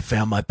 guess I have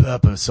found my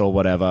purpose, or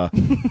whatever,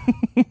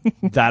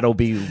 that'll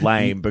be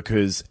lame,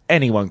 because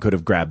anyone could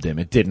have grabbed him.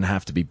 It didn't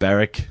have to be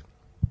Beric.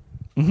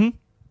 Mm-hmm.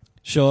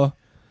 Sure.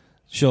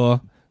 So,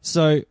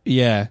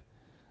 yeah.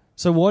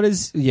 So what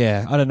is...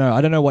 Yeah, I don't know.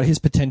 I don't know what his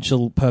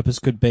potential purpose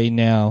could be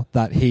now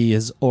that he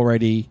has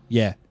already,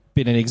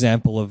 been an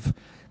example of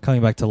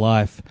coming back to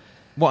life.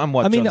 Well, and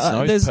what Jon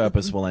Snow's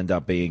purpose will end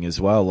up being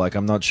as well. Like,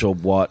 I'm not sure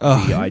what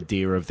the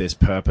idea of this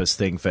purpose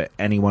thing for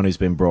anyone who's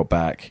been brought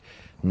back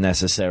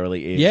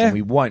necessarily is. Yeah. And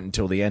we won't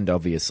until the end,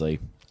 obviously.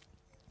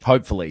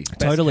 Hopefully.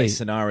 Totally. Best case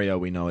scenario,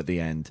 we know at the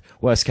end.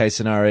 Worst case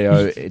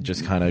scenario, it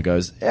just kind of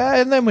goes,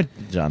 and then we're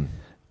done.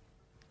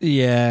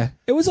 Yeah.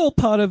 It was all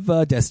part of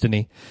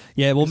destiny.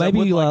 Yeah, well,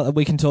 maybe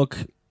we can talk...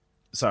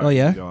 Sorry. Oh,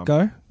 yeah?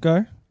 Go.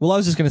 Well, I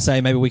was just going to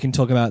say maybe we can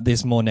talk about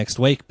this more next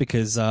week,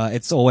 because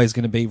it's always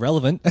going to be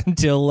relevant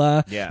until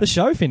the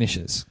show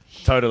finishes.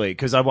 Totally,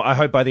 because I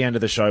hope by the end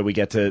of the show we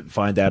get to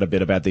find out a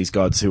bit about these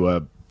gods who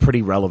are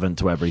pretty relevant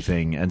to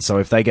everything. And so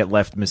if they get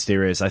left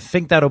mysterious, I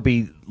think that'll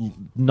be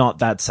not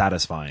that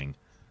satisfying.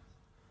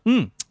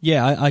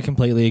 Yeah, I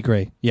completely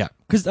agree. Yeah,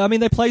 because, I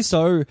mean, they play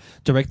so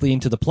directly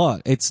into the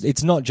plot.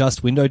 It's not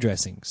just window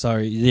dressing. So,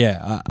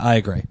 yeah, I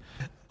agree.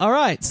 All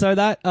right, so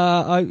that,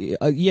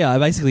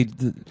 basically...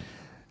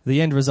 The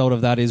end result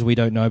of that is we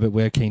don't know, but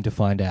we're keen to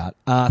find out.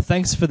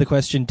 Thanks for the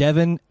question,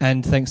 Devon,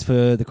 and thanks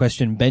for the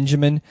question,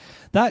 Benjamin.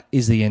 That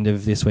is the end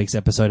of this week's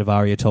episode of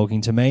Arya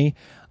Talking to Me.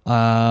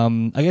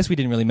 I guess we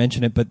didn't really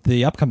mention it, but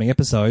the upcoming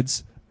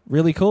episode's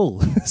really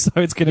cool, so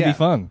it's going to be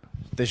fun.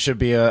 This should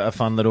be a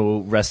fun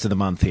little rest of the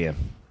month here.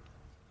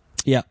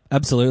 Yeah,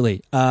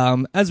 absolutely.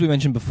 As we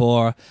mentioned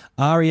before,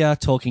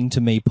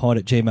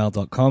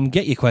 aryatalkingtomepod@gmail.com.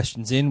 Get your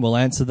questions in, we'll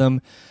answer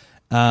them.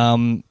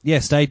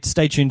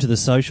 Stay tuned to the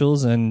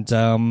socials, and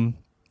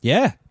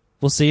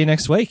we'll see you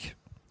next week.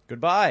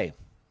 Goodbye.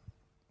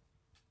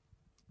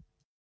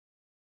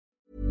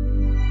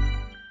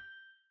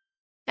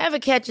 Ever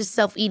catch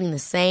yourself eating the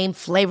same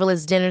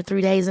flavorless dinner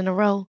 3 days in a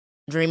row?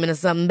 Dreaming of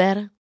something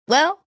better?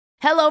 Well,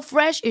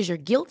 HelloFresh is your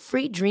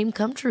guilt-free dream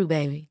come true,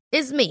 baby.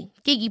 It's me,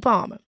 Keke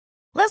Palmer.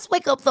 Let's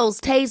wake up those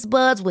taste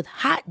buds with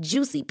hot,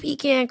 juicy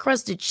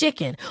pecan-crusted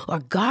chicken or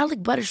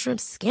garlic butter shrimp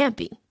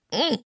scampi.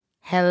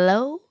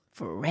 Hello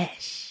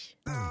Fresh.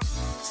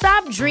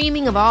 Stop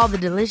dreaming of all the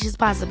delicious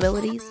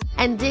possibilities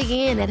and dig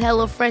in at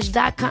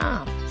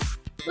HelloFresh.com.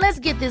 Let's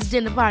get this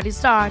dinner party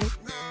started.